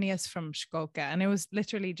up Phineas from Skoka. And it was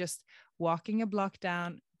literally just walking a block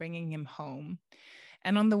down, bringing him home.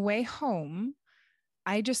 And on the way home,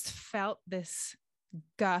 I just felt this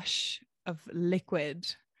gush of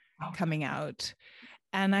liquid coming out.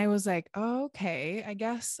 And I was like, oh, okay, I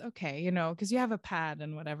guess, okay, because you have a pad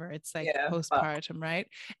and whatever. It's like postpartum, right?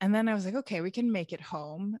 And then I was like, okay, we can make it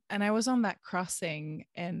home. And I was on that crossing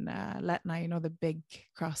in Letna, the big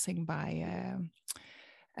crossing by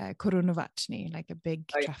Korunovatni, like a big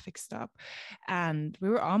traffic stop. And we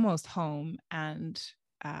were almost home, and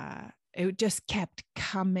it just kept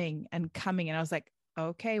coming and coming. And I was like,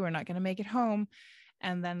 okay, we're not going to make it home.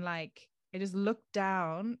 And then like, I just looked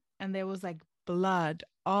down, and there was like blood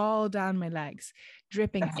all down my legs,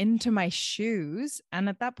 dripping into my shoes. And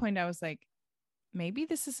at that point I was like, maybe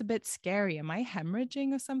this is a bit scary. Am I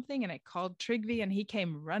hemorrhaging or something? And I called Trygve, and he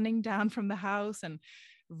came running down from the house and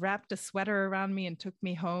wrapped a sweater around me and took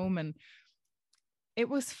me home. And it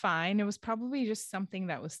was fine. It was probably just something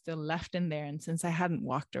that was still left in there. And since I hadn't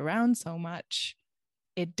walked around so much,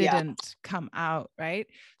 it didn't come out, right?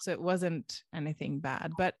 So it wasn't anything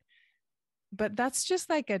bad. But that's just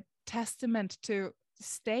like a testament to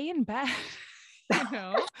stay in bed, you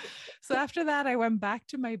know? So after that, I went back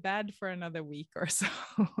to my bed for another week or so.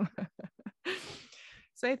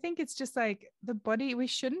 So I think it's just like the body, we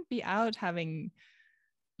shouldn't be out having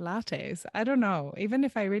lattes. I don't know. Even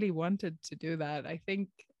if I really wanted to do that, I think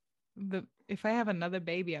if I have another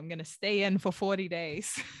baby, I'm going to stay in for 40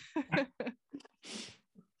 days.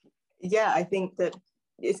 Yeah, I think that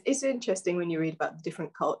it's interesting when you read about the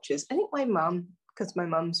different cultures. I think my mum, because my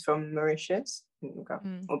mum's from Mauritius,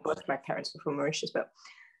 or both my parents were from Mauritius,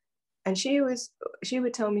 and she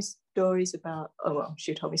would tell me stories about,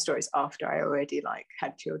 she told me stories after I already like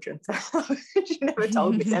had children. So she never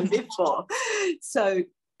told me them before. So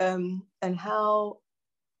and how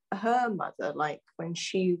her mother, like when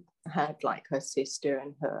she had like her sister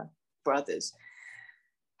and her brothers,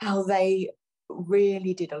 how they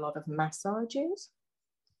really did a lot of massages,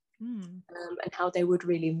 and how they would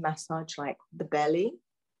really massage like the belly.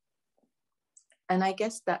 And I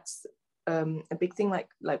guess that's a big thing, like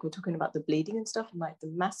we're talking about the bleeding and stuff, and like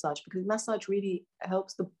the massage, because massage really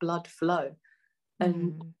helps the blood flow,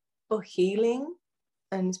 and for healing,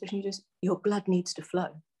 and especially just your blood needs to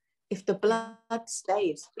flow. If the blood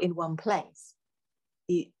stays in one place,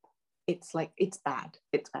 it's bad.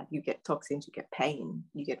 It's bad. You get toxins, you get pain,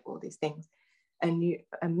 you get all these things. And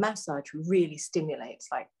a massage really stimulates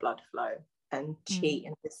like blood flow and chi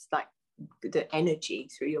and this like the energy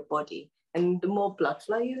through your body. And the more blood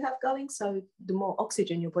flow you have going, so the more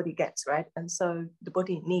oxygen your body gets, right? And so the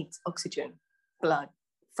body needs oxygen, blood,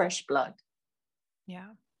 fresh blood.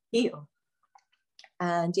 Yeah. Heal.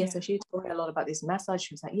 And so she told me a lot about this massage.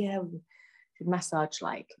 She was like, we should massage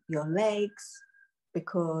like your legs,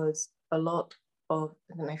 because a lot of,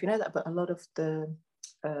 I don't know if you know that, but a lot of the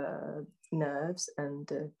nerves and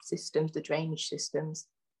the systems, the drainage systems,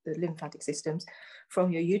 the lymphatic systems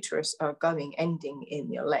from your uterus are ending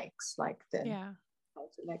in your legs, like the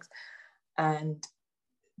legs. And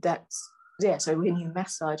that's, so when you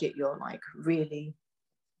massage it, you're like really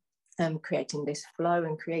creating this flow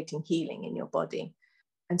and creating healing in your body.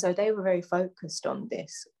 And so they were very focused on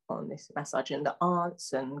this massage, and the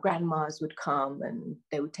aunts and grandmas would come and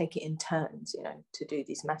they would take it in turns, to do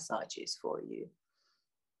these massages for you.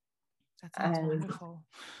 That sounds wonderful.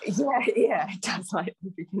 Yeah, it does, like,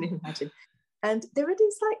 if you can imagine. And there are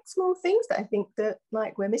these like small things that I think that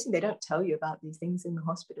like we're missing. They don't tell you about these things in the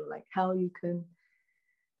hospital, like how you can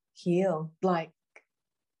heal, like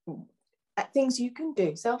things you can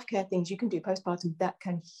do, self-care things you can do postpartum that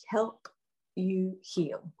can help you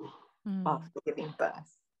heal after giving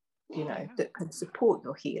birth, that can support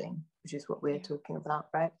your healing, which is what we're talking about,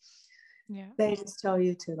 right? Yeah. They just tell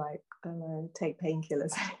you to like take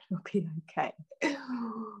painkillers and it'll be okay.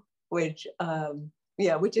 Which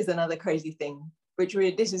is another crazy thing. Which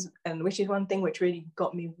is one thing which really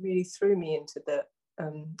threw me into the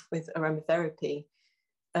with aromatherapy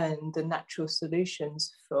and the natural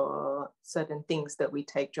solutions for certain things that we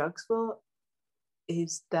take drugs for,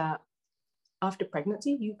 is that after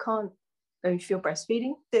pregnancy you can't, if you're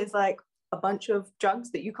breastfeeding, there's like a bunch of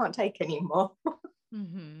drugs that you can't take anymore.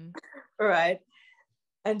 Right.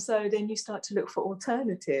 And so then you start to look for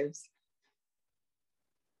alternatives,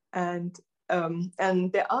 and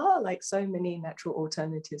there are like so many natural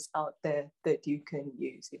alternatives out there that you can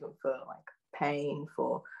use, even for like pain,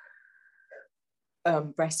 for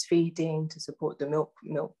breastfeeding, to support the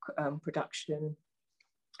milk production,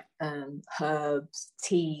 herbs,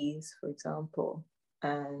 teas, for example.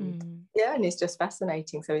 And and it's just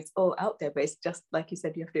fascinating. So it's all out there, but it's just like you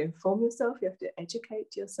said, you have to inform yourself, you have to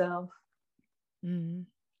educate yourself. And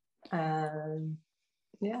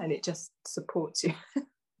it just supports you.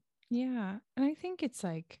 And I think it's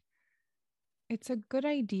a good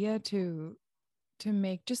idea to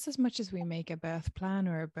make, just as much as we make a birth plan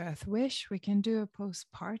or a birth wish, we can do a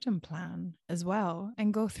postpartum plan as well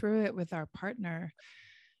and go through it with our partner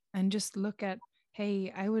and just look at,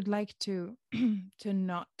 hey, I would like to to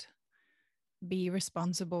not be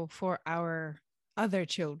responsible for our other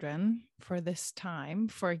children for this time,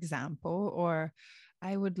 for example, or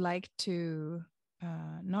I would like to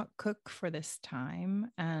not cook for this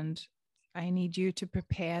time, and I need you to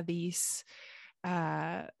prepare these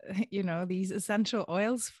these essential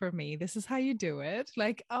oils for me. This is how you do it.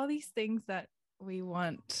 Like all these things that we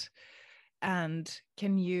want and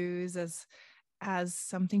can use as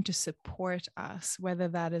something to support us, whether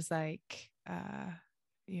that is like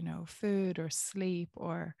food or sleep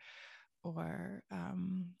or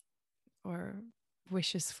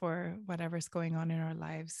wishes for whatever's going on in our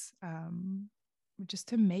lives, just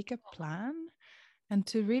to make a plan and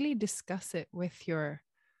to really discuss it with your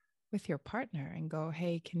partner and go,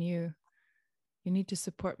 hey, you need to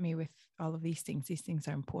support me with all of these things. These things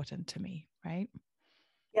are important to me, right?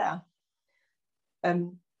 Yeah.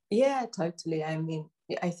 Totally. I mean,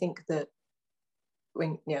 I think that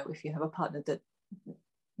when, if you have a partner, that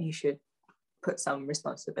you should put some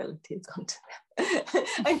responsibilities onto them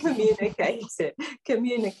and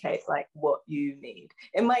communicate like what you need.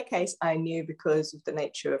 In my case, I knew, because of the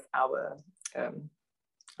nature of our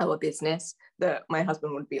business, that my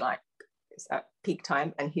husband would be like, it's at peak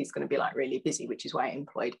time and he's going to be like really busy, which is why I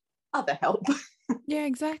employed other help. Yeah,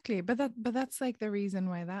 exactly. But that's like the reason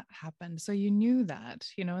why that happened. So you knew that,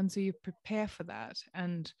 and so you prepare for that.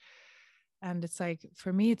 And it's like,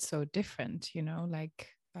 for me, it's so different, like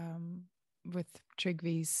with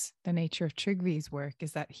Trygve's, the nature of Trygve's work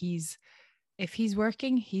is that if he's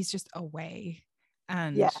working, he's just away.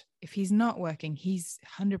 And if he's not working, he's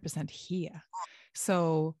 100% here.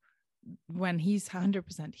 So when he's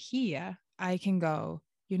 100% here, I can go,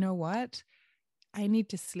 you know what? I need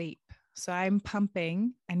to sleep. So I'm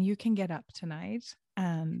pumping and you can get up tonight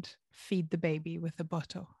and feed the baby with a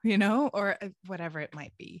bottle, or whatever it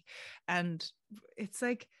might be. And it's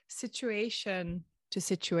like situation to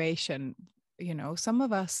situation, some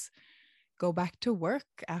of us go back to work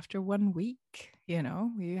after 1 week,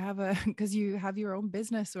 you have because you have your own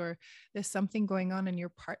business, or there's something going on and your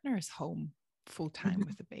partner's home full time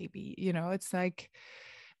with the baby. It's like,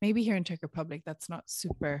 maybe here in Czech Republic that's not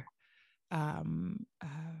super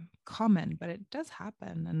common, but it does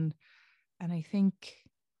happen. And I think,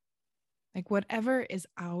 like, whatever is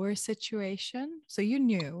our situation, so you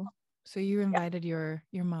invited your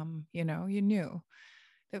mom, you knew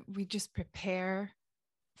that we just prepare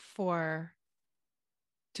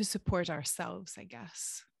to support ourselves, I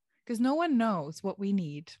guess, because no one knows what we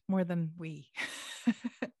need more than we.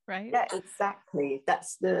 Right? Yeah, exactly.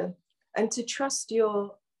 And to trust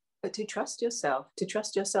yourself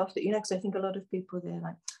that, because I think a lot of people, they're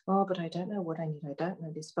like, oh, but I don't know what I need, I don't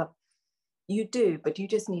know this, but you do. But you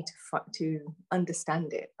just need to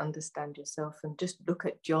understand yourself, and just look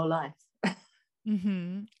at your life.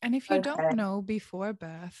 Mm-hmm. And if you don't know before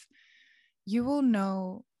birth, you will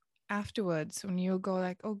know afterwards, when you'll go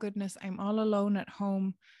like, oh goodness, I'm all alone at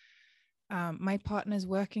home. My partner's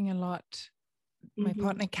working a lot. My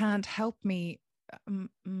partner can't help me.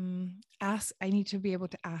 I need to be able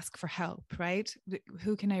to ask for help, right?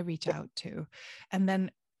 Who can I reach out to? And then,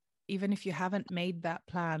 even if you haven't made that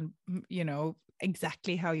plan,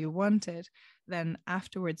 exactly how you want it, then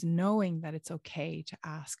afterwards, knowing that it's okay to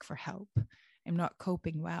ask for help. I'm not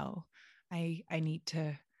coping well. I need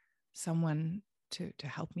someone to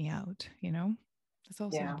help me out, That's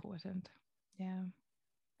also important. Yeah.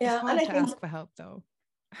 It's hard to ask for help though.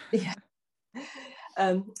 Yeah.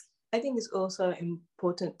 I think it's also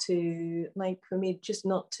important to, like, for me, just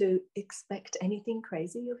not to expect anything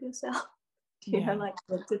crazy of yourself.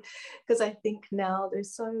 Because I think now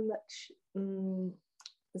there's so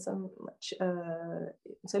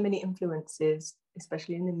many influences,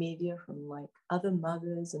 especially in the media, from like other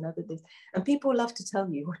mothers and other this, and people love to tell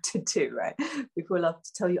you what to do, right? People love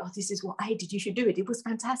to tell you, oh, this is what I did, you should do it, it was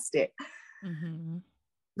fantastic.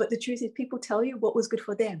 But the truth is, people tell you what was good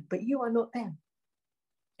for them, but you are not them.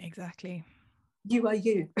 Exactly. You are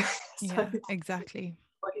you. Yeah, exactly.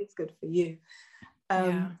 What is good for you?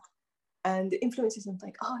 And the influences, I'm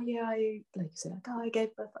like, oh yeah, like you said, like, oh, I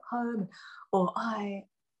gave birth at home, or I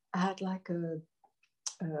had like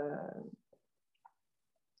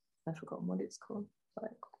I've forgotten what it's called,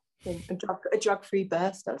 like a drug-free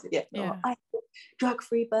birth. I was like, I had a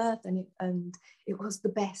drug-free birth, and it was the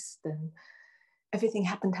best, and everything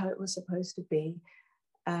happened how it was supposed to be.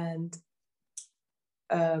 And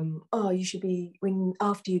you should be,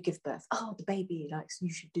 after you give birth, the baby likes,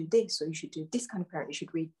 you should do this, or you should do this kind of parent, you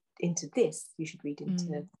should read into this, you should read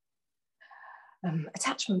into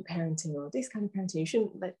attachment parenting, or this kind of parenting, you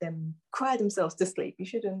shouldn't let them cry themselves to sleep, you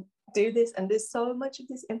shouldn't do this. And there's so much of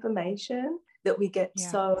this information that we get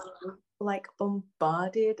so like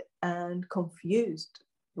bombarded and confused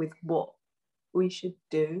with what we should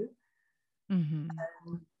do.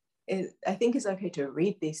 I think it's okay to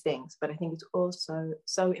read these things, but I think it's also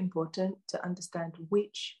so important to understand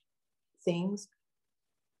which things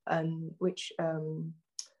and which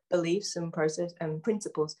beliefs and process and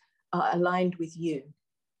principles are aligned with you.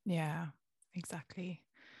 Yeah, exactly.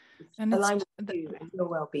 And aligned with you and your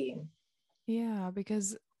well-being. Yeah,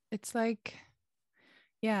 because it's like,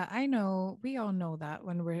 I know, we all know that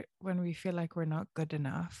when we feel like we're not good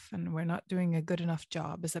enough and we're not doing a good enough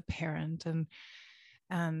job as a parent, and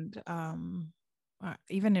And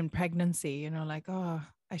even in pregnancy, you know, like, oh,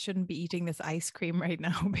 I shouldn't be eating this ice cream right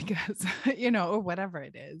now because, you know, or whatever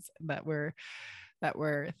it is that we're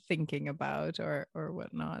thinking about or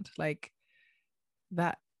whatnot, like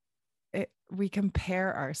that. We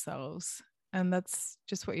compare ourselves, and that's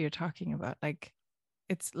just what you're talking about. Like,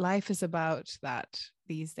 it's life is about that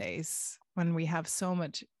these days when we have so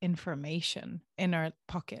much information in our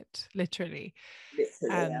pocket, literally.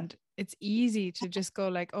 And it's easy to just go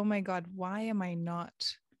like, oh my God, why am I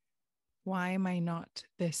not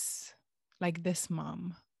this, like this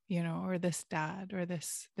mom, you know, or this dad, or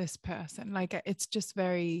this person. Like, it's just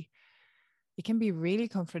it can be really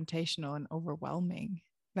confrontational and overwhelming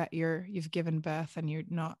that you've given birth and you're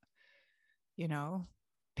not, you know,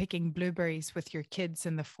 picking blueberries with your kids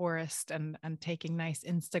in the forest and taking nice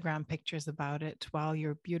Instagram pictures about it while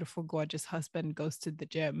your beautiful, gorgeous husband goes to the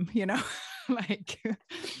gym, you know. Like,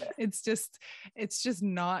 it's just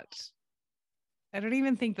not, I don't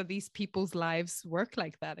even think that these people's lives work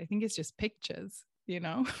like that. I think it's just pictures, you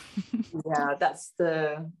know. Yeah, it's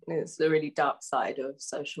the really dark side of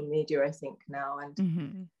social media, I think, now.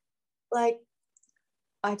 And like,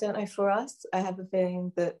 I don't know, for us, I have a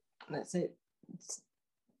feeling that, let's say,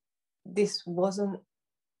 this wasn't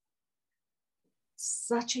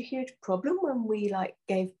such a huge problem when we like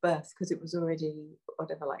gave birth, because it was already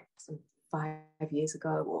whatever, like some 5 years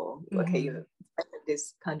ago, or okay, you're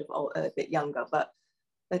this kind of a bit younger, but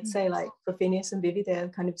let's say like for Phineas and Vivi, they're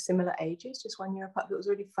kind of similar ages, just 1 year apart. It was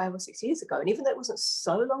already 5 or 6 years ago, and even though it wasn't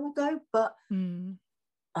so long ago, but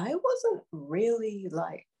I wasn't really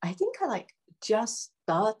like, I think I like just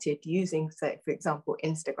started using, say, for example,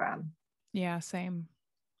 Instagram. Yeah, same.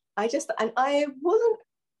 And I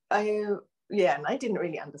didn't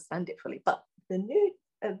really understand it fully. But the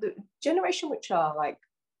generation which are like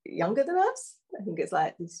younger than us, I think it's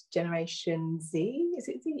like this Generation Z. Is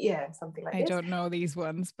it Z? Yeah, something like this. I don't know these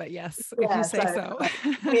ones, but yes, if you say so.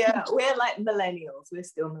 we're like millennials. We're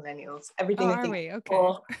still millennials. Everything. Oh, I think. Are we? Okay.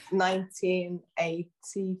 For 1984.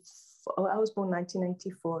 I was born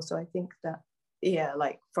 1984, so I think that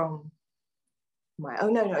like from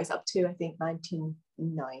it's up to I think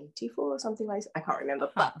 1994 or something like that. I can't remember.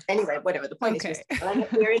 But anyway, whatever. The point is,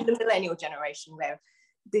 we're in the millennial generation where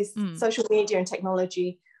this social media and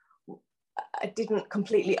technology didn't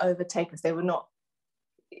completely overtake us.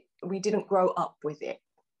 We didn't grow up with it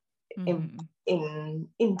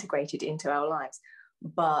integrated into our lives.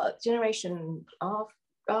 But generation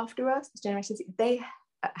after us, generations, they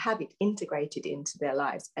have it integrated into their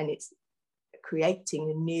lives, and it's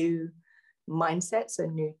creating new mindsets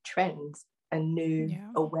and new trends and new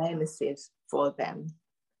awarenesses for them.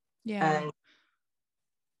 And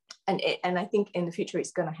I think in the future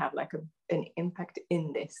it's going to have like an impact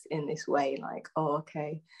in this way, like, oh,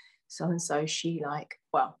 okay, so and so she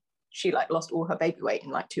lost all her baby weight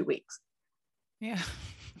in like 2 weeks. Yeah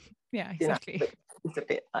exactly. You know, it's a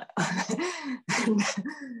bit like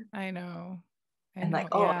I know. And like,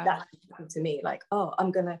 oh, that happened to me. Like, oh,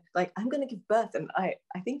 I'm gonna give birth, and I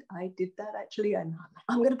think I did that actually. And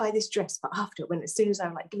I'm gonna buy this dress, but as soon as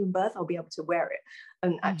I'm like giving birth, I'll be able to wear it.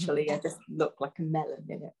 And actually, I just look like a melon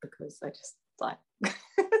in it because I just like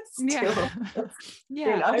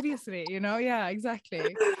obviously, you know,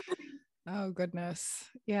 exactly. Oh goodness,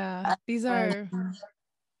 these are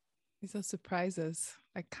surprises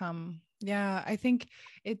that come. I think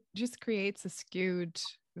it just creates a skewed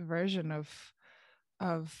version of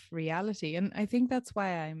reality, and I think that's why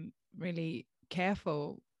I'm really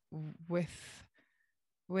careful with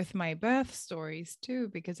my birth stories too,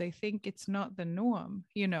 because I think it's not the norm,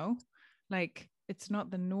 you know, like it's not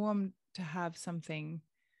the norm to have something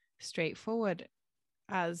straightforward,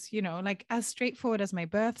 as you know, like as straightforward as my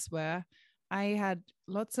births were. I had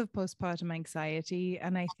lots of postpartum anxiety,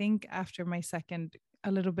 and I think after my second,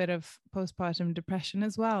 a little bit of postpartum depression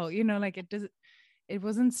as well, you know, like it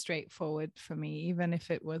wasn't straightforward for me, even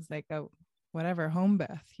if it was like a whatever home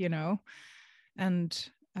birth, you know. And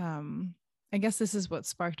I guess this is what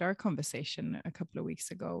sparked our conversation a couple of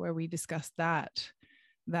weeks ago, where we discussed that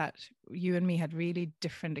you and me had really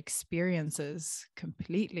different experiences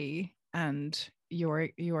completely, and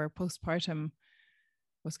your postpartum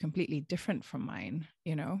was completely different from mine,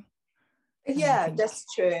 you know. That's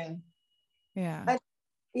true. I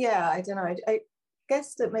don't know. I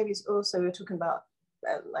guess that maybe it's also, we're talking about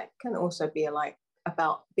can also be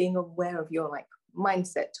about being aware of your like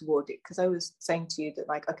mindset toward it, because I was saying to you that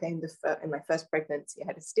like, okay, in my first pregnancy I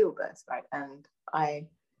had a stillbirth, right, and I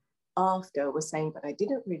after was saying that I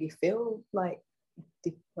didn't really feel like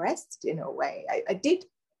depressed in a way. I did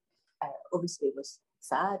obviously was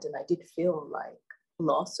sad, and I did feel like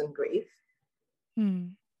loss and grief,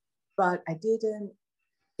 But I didn't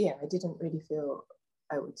really feel,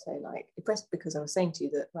 I would say, like depressed, because I was saying to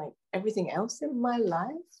you that like everything else in my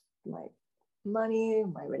life, like money,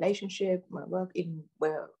 my relationship, my work, even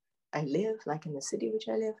where I live, like in the city which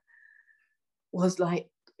I live, was like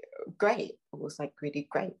great. It was like really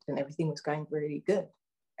great, and everything was going really good.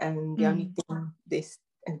 And the only thing this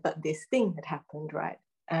thing had happened, right?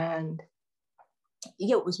 And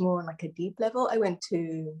yeah, it was more on like a deep level. I went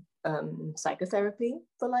to psychotherapy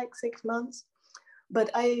for like 6 months,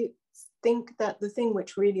 but I think that the thing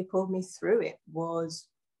which really pulled me through it was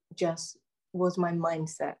my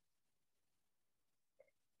mindset.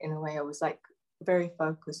 In a way, I was like very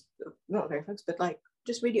focused, not very focused, but like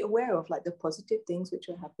just really aware of like the positive things which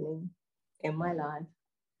are happening in my life.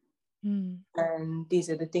 And these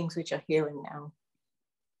are the things which are here and now.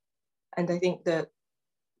 And I think that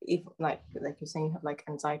if like you're saying, you have like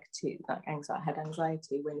anxiety, I had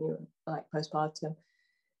anxiety when you were like postpartum.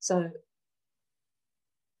 So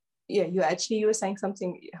yeah, you were saying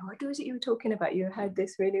something. What was it you were talking about? You had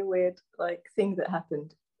this really weird like thing that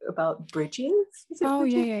happened about bridges.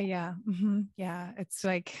 Bridges? Yeah. Yeah, it's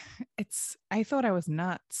like I thought I was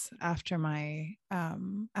nuts after my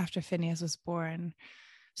after Phineas was born.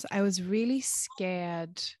 So I was really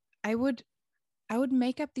scared. I would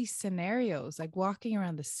make up these scenarios, like walking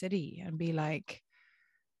around the city and be like,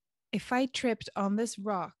 if I tripped on this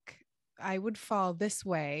rock, I would fall this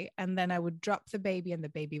way, and then I would drop the baby and the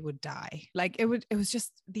baby would die. Like it was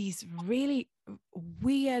just these really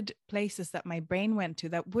weird places that my brain went to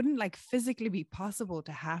that wouldn't like physically be possible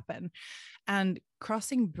to happen. And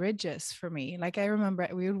crossing bridges for me, like I remember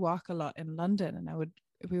we would walk a lot in London, and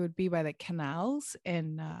we would be by the canals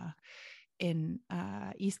in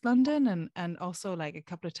East London, and also like a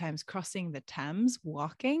couple of times crossing the Thames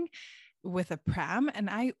walking with a pram. And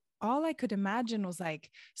all I could imagine was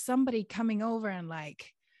like somebody coming over and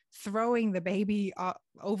like throwing the baby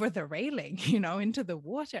over the railing, into the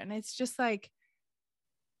water. And it's just like,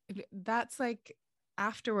 that's like,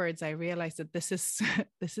 afterwards I realized that this is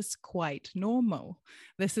quite normal.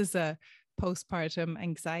 This is a postpartum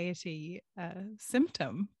anxiety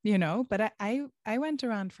symptom, but I went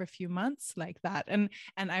around for a few months like that, and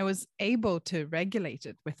I was able to regulate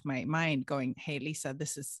it with my mind, going, hey Lisa,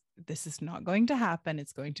 this is not going to happen,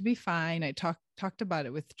 it's going to be fine. I talked about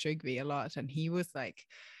it with Trygve a lot, and he was like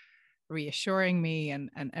reassuring me and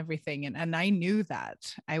everything, and I knew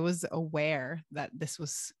that I was aware that this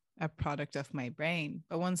was a product of my brain.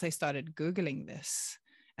 But once I started Googling this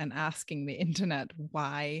and asking the internet,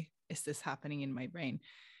 why is this happening in my brain?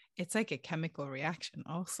 It's like a chemical reaction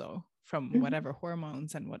also from whatever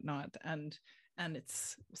hormones and whatnot. And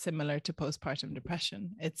it's similar to postpartum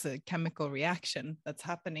depression. It's a chemical reaction that's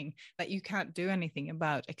happening that you can't do anything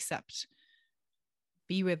about except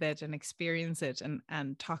be with it and experience it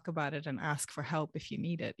and talk about it and ask for help if you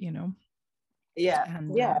need it, Yeah.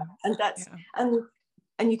 And that's,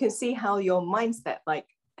 and you can see how your mindset like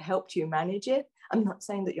helped you manage it. I'm not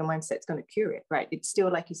saying that your mindset's going to cure it, right? It's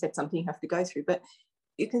still, like you said, something you have to go through, but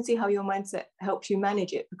you can see how your mindset helps you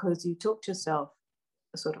manage it, because you talked yourself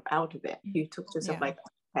sort of out of it. You talked yourself like,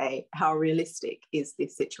 hey, how realistic is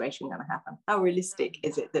this situation going to happen? How realistic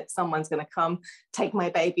is it that someone's going to come, take my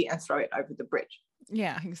baby and throw it over the bridge?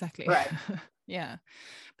 Yeah, exactly. Right. Yeah.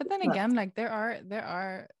 But then again, like there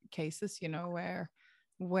are cases,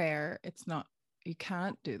 where it's not, you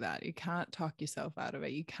can't do that. You can't talk yourself out of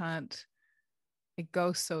it. You can't, it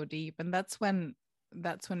goes so deep. And that's when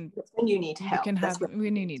you need help. When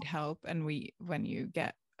you need help, and when you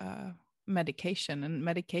get medication, and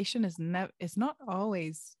medication is not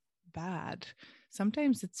always bad.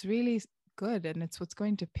 Sometimes it's really good, and it's what's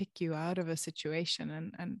going to pick you out of a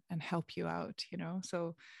situation and help you out,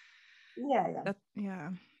 so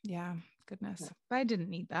goodness. But I didn't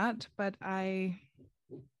need that, but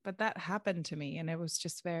that happened to me, and it was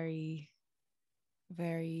just very,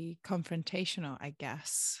 very confrontational, I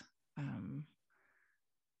guess.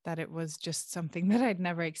 That it was just something that I'd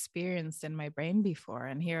never experienced in my brain before.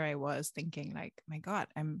 And here I was thinking like, my God,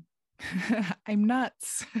 I'm I'm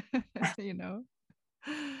nuts, The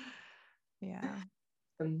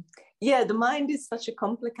mind is such a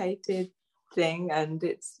complicated thing, and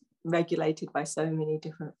it's regulated by so many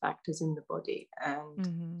different factors in the body,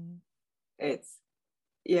 and it's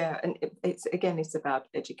it's about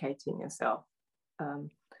educating yourself.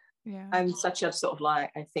 I'm such a sort of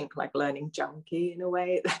like, I think like learning junkie in a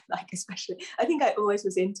way, like especially I think I always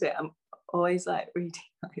was into it. I'm always like reading,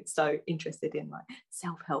 like so interested in like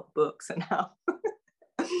self-help books and how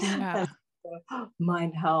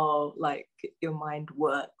mind how like your mind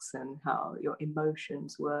works and how your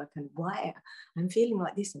emotions work and why I'm feeling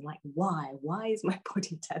like this and like why is my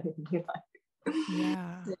body telling me like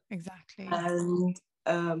Yeah, exactly. and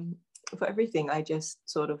for everything I just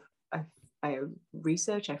sort of I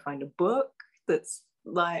research, I find a book that's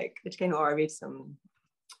like educating, or I read some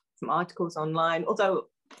articles online, although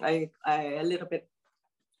I a little bit,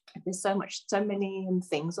 there's so many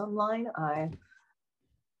things online.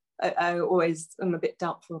 I always am a bit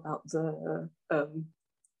doubtful about the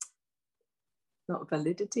not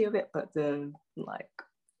validity of it, but the like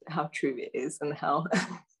how true it is and how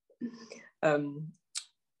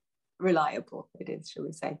reliable it is, shall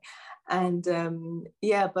we say. And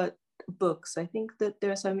yeah, but books, I think that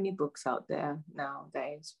there are so many books out there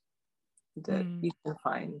nowadays that you can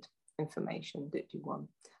find information that you want.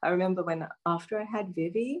 I remember when after I had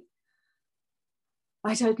Vivi,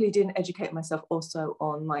 I totally didn't educate myself also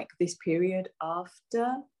on like this period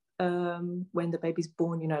after when the baby's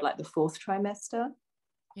born, you know, like the 4th trimester.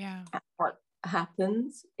 Yeah. What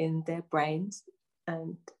happens in their brains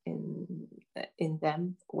and in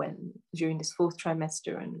them when during this 4th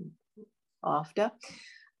trimester and after.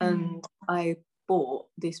 And I bought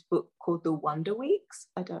this book called The Wonder Weeks.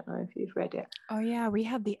 I don't know if you've read it. Oh yeah, we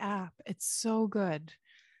had the app. It's so good.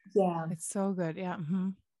 Yeah. It's so good. Yeah.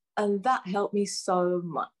 And that helped me so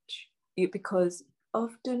much because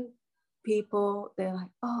often people, they're like,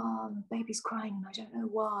 oh, the baby's crying and I don't know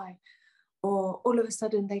why. Or all of a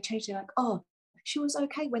sudden they change, they're like, oh, she was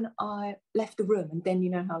okay when I left the room. And then you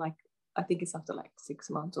know how like, I think it's after like 6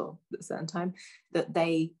 months or a certain time that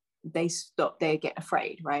they stop, they get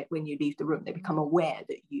afraid, right? When you leave the room, they become aware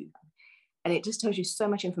that you, and it just tells you so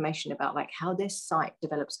much information about like how their sight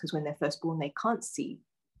develops, because when they're first born, they can't see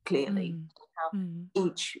clearly. How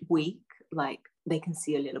each week, like they can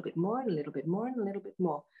see a little bit more and a little bit more and a little bit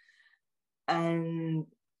more. And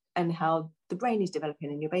how the brain is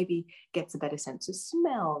developing, and your baby gets a better sense of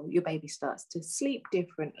smell. Your baby starts to sleep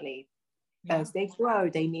differently. As they grow,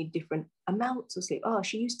 they need different amounts of sleep. Oh,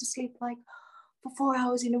 she used to sleep like for 4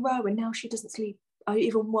 hours in a row, and now she doesn't sleep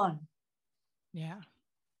even one. Yeah.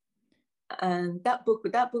 And that book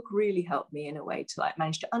really helped me in a way to like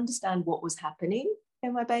manage to understand what was happening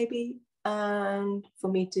in my baby, and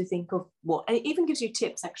for me to think of what, and it even gives you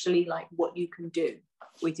tips actually, like what you can do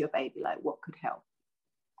with your baby, like what could help.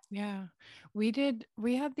 Yeah, we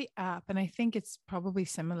had the app, and I think it's probably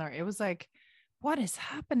similar. It was like, what is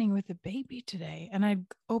happening with the baby today? And I'd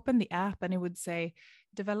open the app and it would say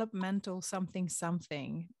developmental something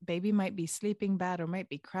something. Baby might be sleeping bad, or might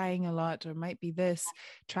be crying a lot, or might be this.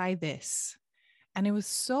 Try this. And it was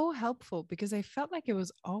so helpful because I felt like it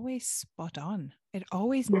was always spot on. It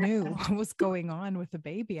always knew what was going on with the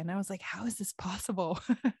baby. And I was like, how is this possible?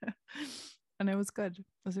 And it was good. It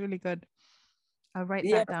was really good. I'll write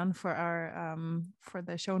that down for our for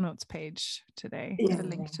the show notes page today, the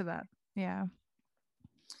link to that. Yeah.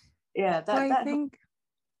 Yeah, I think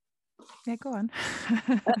go on.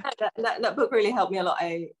 that book really helped me a lot.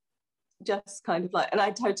 I just kind of like, and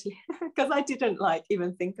I totally, because I didn't like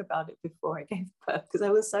even think about it before I gave birth, because I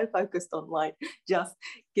was so focused on like just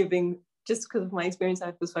because of my experience,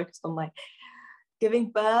 I was focused on like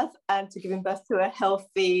giving birth and to giving birth to a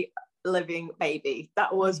healthy living baby.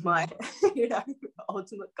 That was my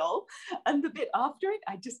ultimate goal. And the bit after it,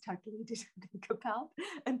 I just totally didn't think about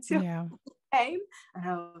until it came, and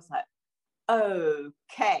I was like,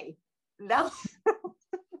 okay, now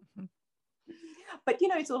but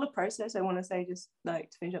it's all a process. I want to say, just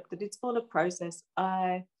like to finish up, that it's all a process.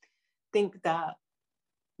 I think that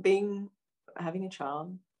having a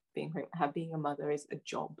child, being a mother is a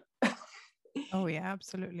job. Oh yeah,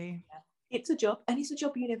 absolutely. It's a job, and it's a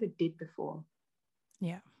job you never did before.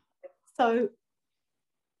 Yeah. So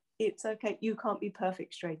it's okay. You can't be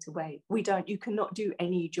perfect straight away. You cannot do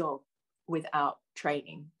any job without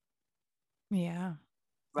training. Yeah.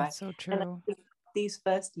 Right. That's so true. And I think these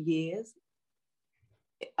first years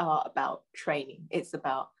are about training. It's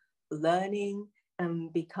about learning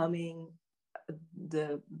and becoming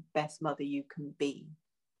the best mother you can be.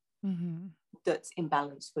 That's in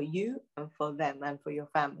balance for you and for them and for your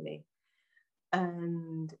family.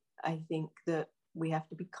 And I think that we have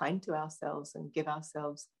to be kind to ourselves and give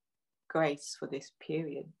ourselves grace for this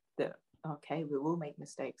period, that okay, we will make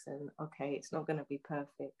mistakes, and okay, it's not going to be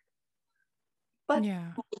perfect, but we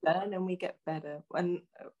learn and we get better. And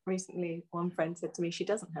recently one friend said to me, she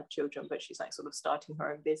doesn't have children, but she's like sort of starting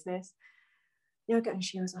her own business, and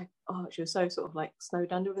she was like, she was so sort of like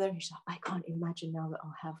snowed under over there, and she's like, I can't imagine now that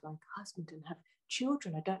I'll have like a husband and have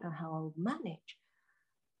children. I don't know how I'll manage.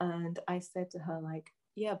 And I said to her, like,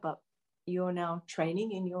 yeah, but you're now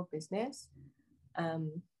training in your business,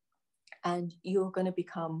 and you're going to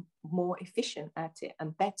become more efficient at it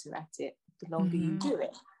and better at it the longer you do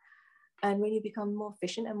it. And when you become more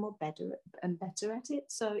efficient and better at it,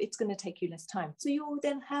 so it's going to take you less time. So you will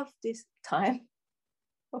then have this time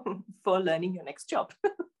for learning your next job.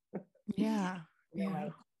 Yeah.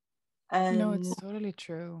 And no, it's totally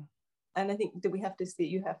true. And I think that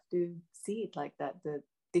you have to see it like that, that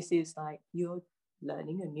this is like you're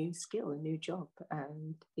learning a new skill, a new job,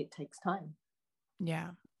 and it takes time. Yeah,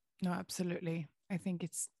 no, absolutely. I think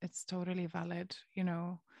it's totally valid, you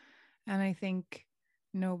know, and I think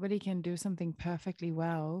nobody can do something perfectly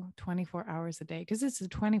well 24 hours a day, because it's a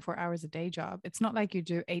 24 hours a day job. It's not like you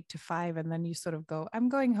do 8 to 5 and then you sort of go, I'm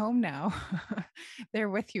going home now. They're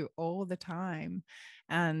with you all the time,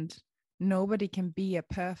 and nobody can be a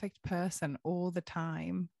perfect person all the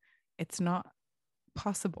time. It's not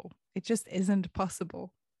possible. It just isn't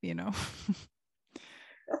possible, you know.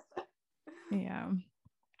 Yeah.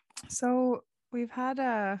 So we've had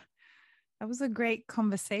that was a great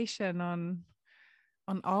conversation on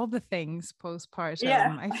all the things postpartum.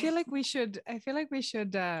 Yeah. I feel like we should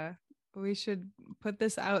put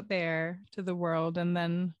this out there to the world, and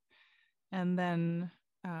then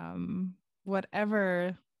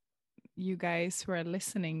whatever you guys who are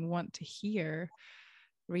listening want to hear,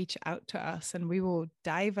 reach out to us, and we will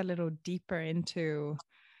dive a little deeper into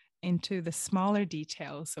the smaller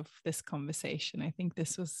details of this conversation. I think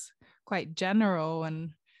this was quite general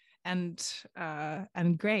and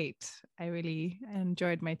great. I really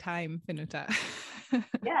enjoyed my time, Vinuta.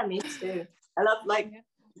 Yeah, me too. I love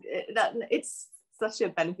that. It's such a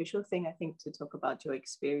beneficial thing, I think, to talk about your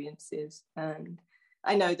experiences. And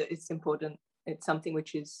I know that it's important. It's something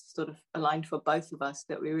which is sort of aligned for both of us,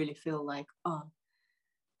 that we really feel like,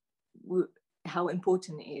 how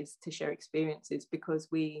important it is to share experiences, because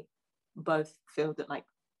we both feel that like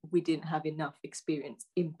we didn't have enough experience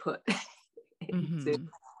input into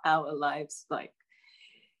our lives, like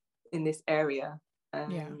in this area,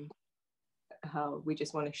 and how we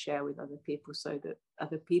just want to share with other people, so that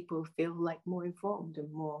other people feel like more informed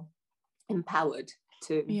and more empowered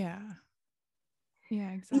to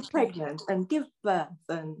exactly, be pregnant and give birth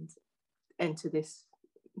and enter this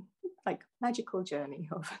like magical journey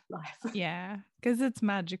of life. Yeah, because it's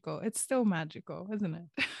magical. It's still magical, isn't it?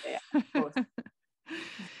 Yeah, of course.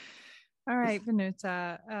 All right,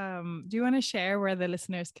 Vinuta, do you want to share where the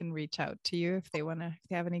listeners can reach out to you if they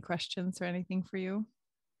have any questions or anything for you?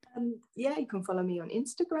 Yeah, you can follow me on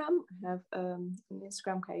Instagram. I have an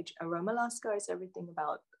Instagram page, Aromalaska. It's everything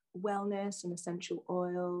about wellness and essential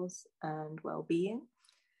oils and well-being.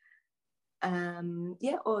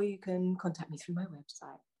 Or you can contact me through my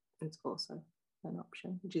website. It's also an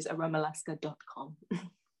option, which is aromalaska.com.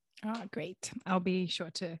 Oh, great. I'll be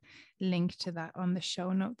sure to link to that on the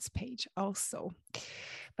show notes page also.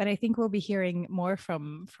 But I think we'll be hearing more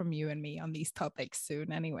from you and me on these topics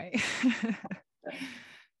soon anyway.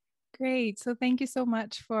 Great. So thank you so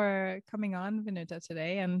much for coming on, Vinuta,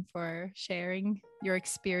 today, and for sharing your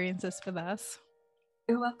experiences with us.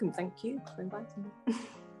 You're welcome. Thank you for inviting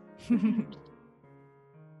me.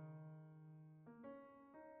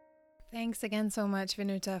 Thanks again so much,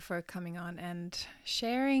 Vinuta, for coming on and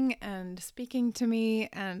sharing and speaking to me.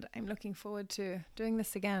 And I'm looking forward to doing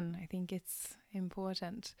this again. I think it's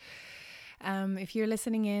important. If you're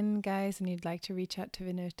listening in, guys, and you'd like to reach out to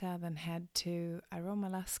Vinuta, then head to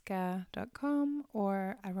aromalaska.com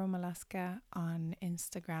or aromalaska on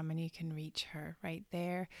Instagram, and you can reach her right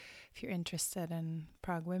there if you're interested in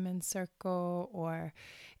Prague Women's Circle or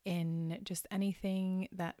in just anything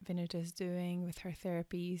that Vinuta is doing with her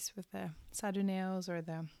therapies, with the sadhu nails or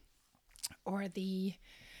the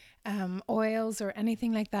oils or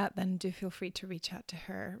anything like that, then do feel free to reach out to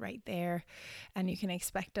her right there. And you can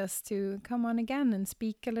expect us to come on again and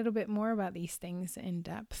speak a little bit more about these things in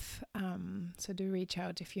depth. So do reach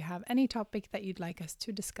out if you have any topic that you'd like us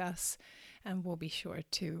to discuss, and we'll be sure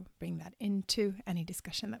to bring that into any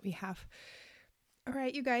discussion that we have. All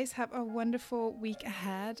right, you guys, have a wonderful week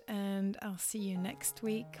ahead, and I'll see you next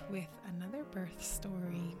week with another birth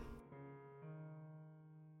story.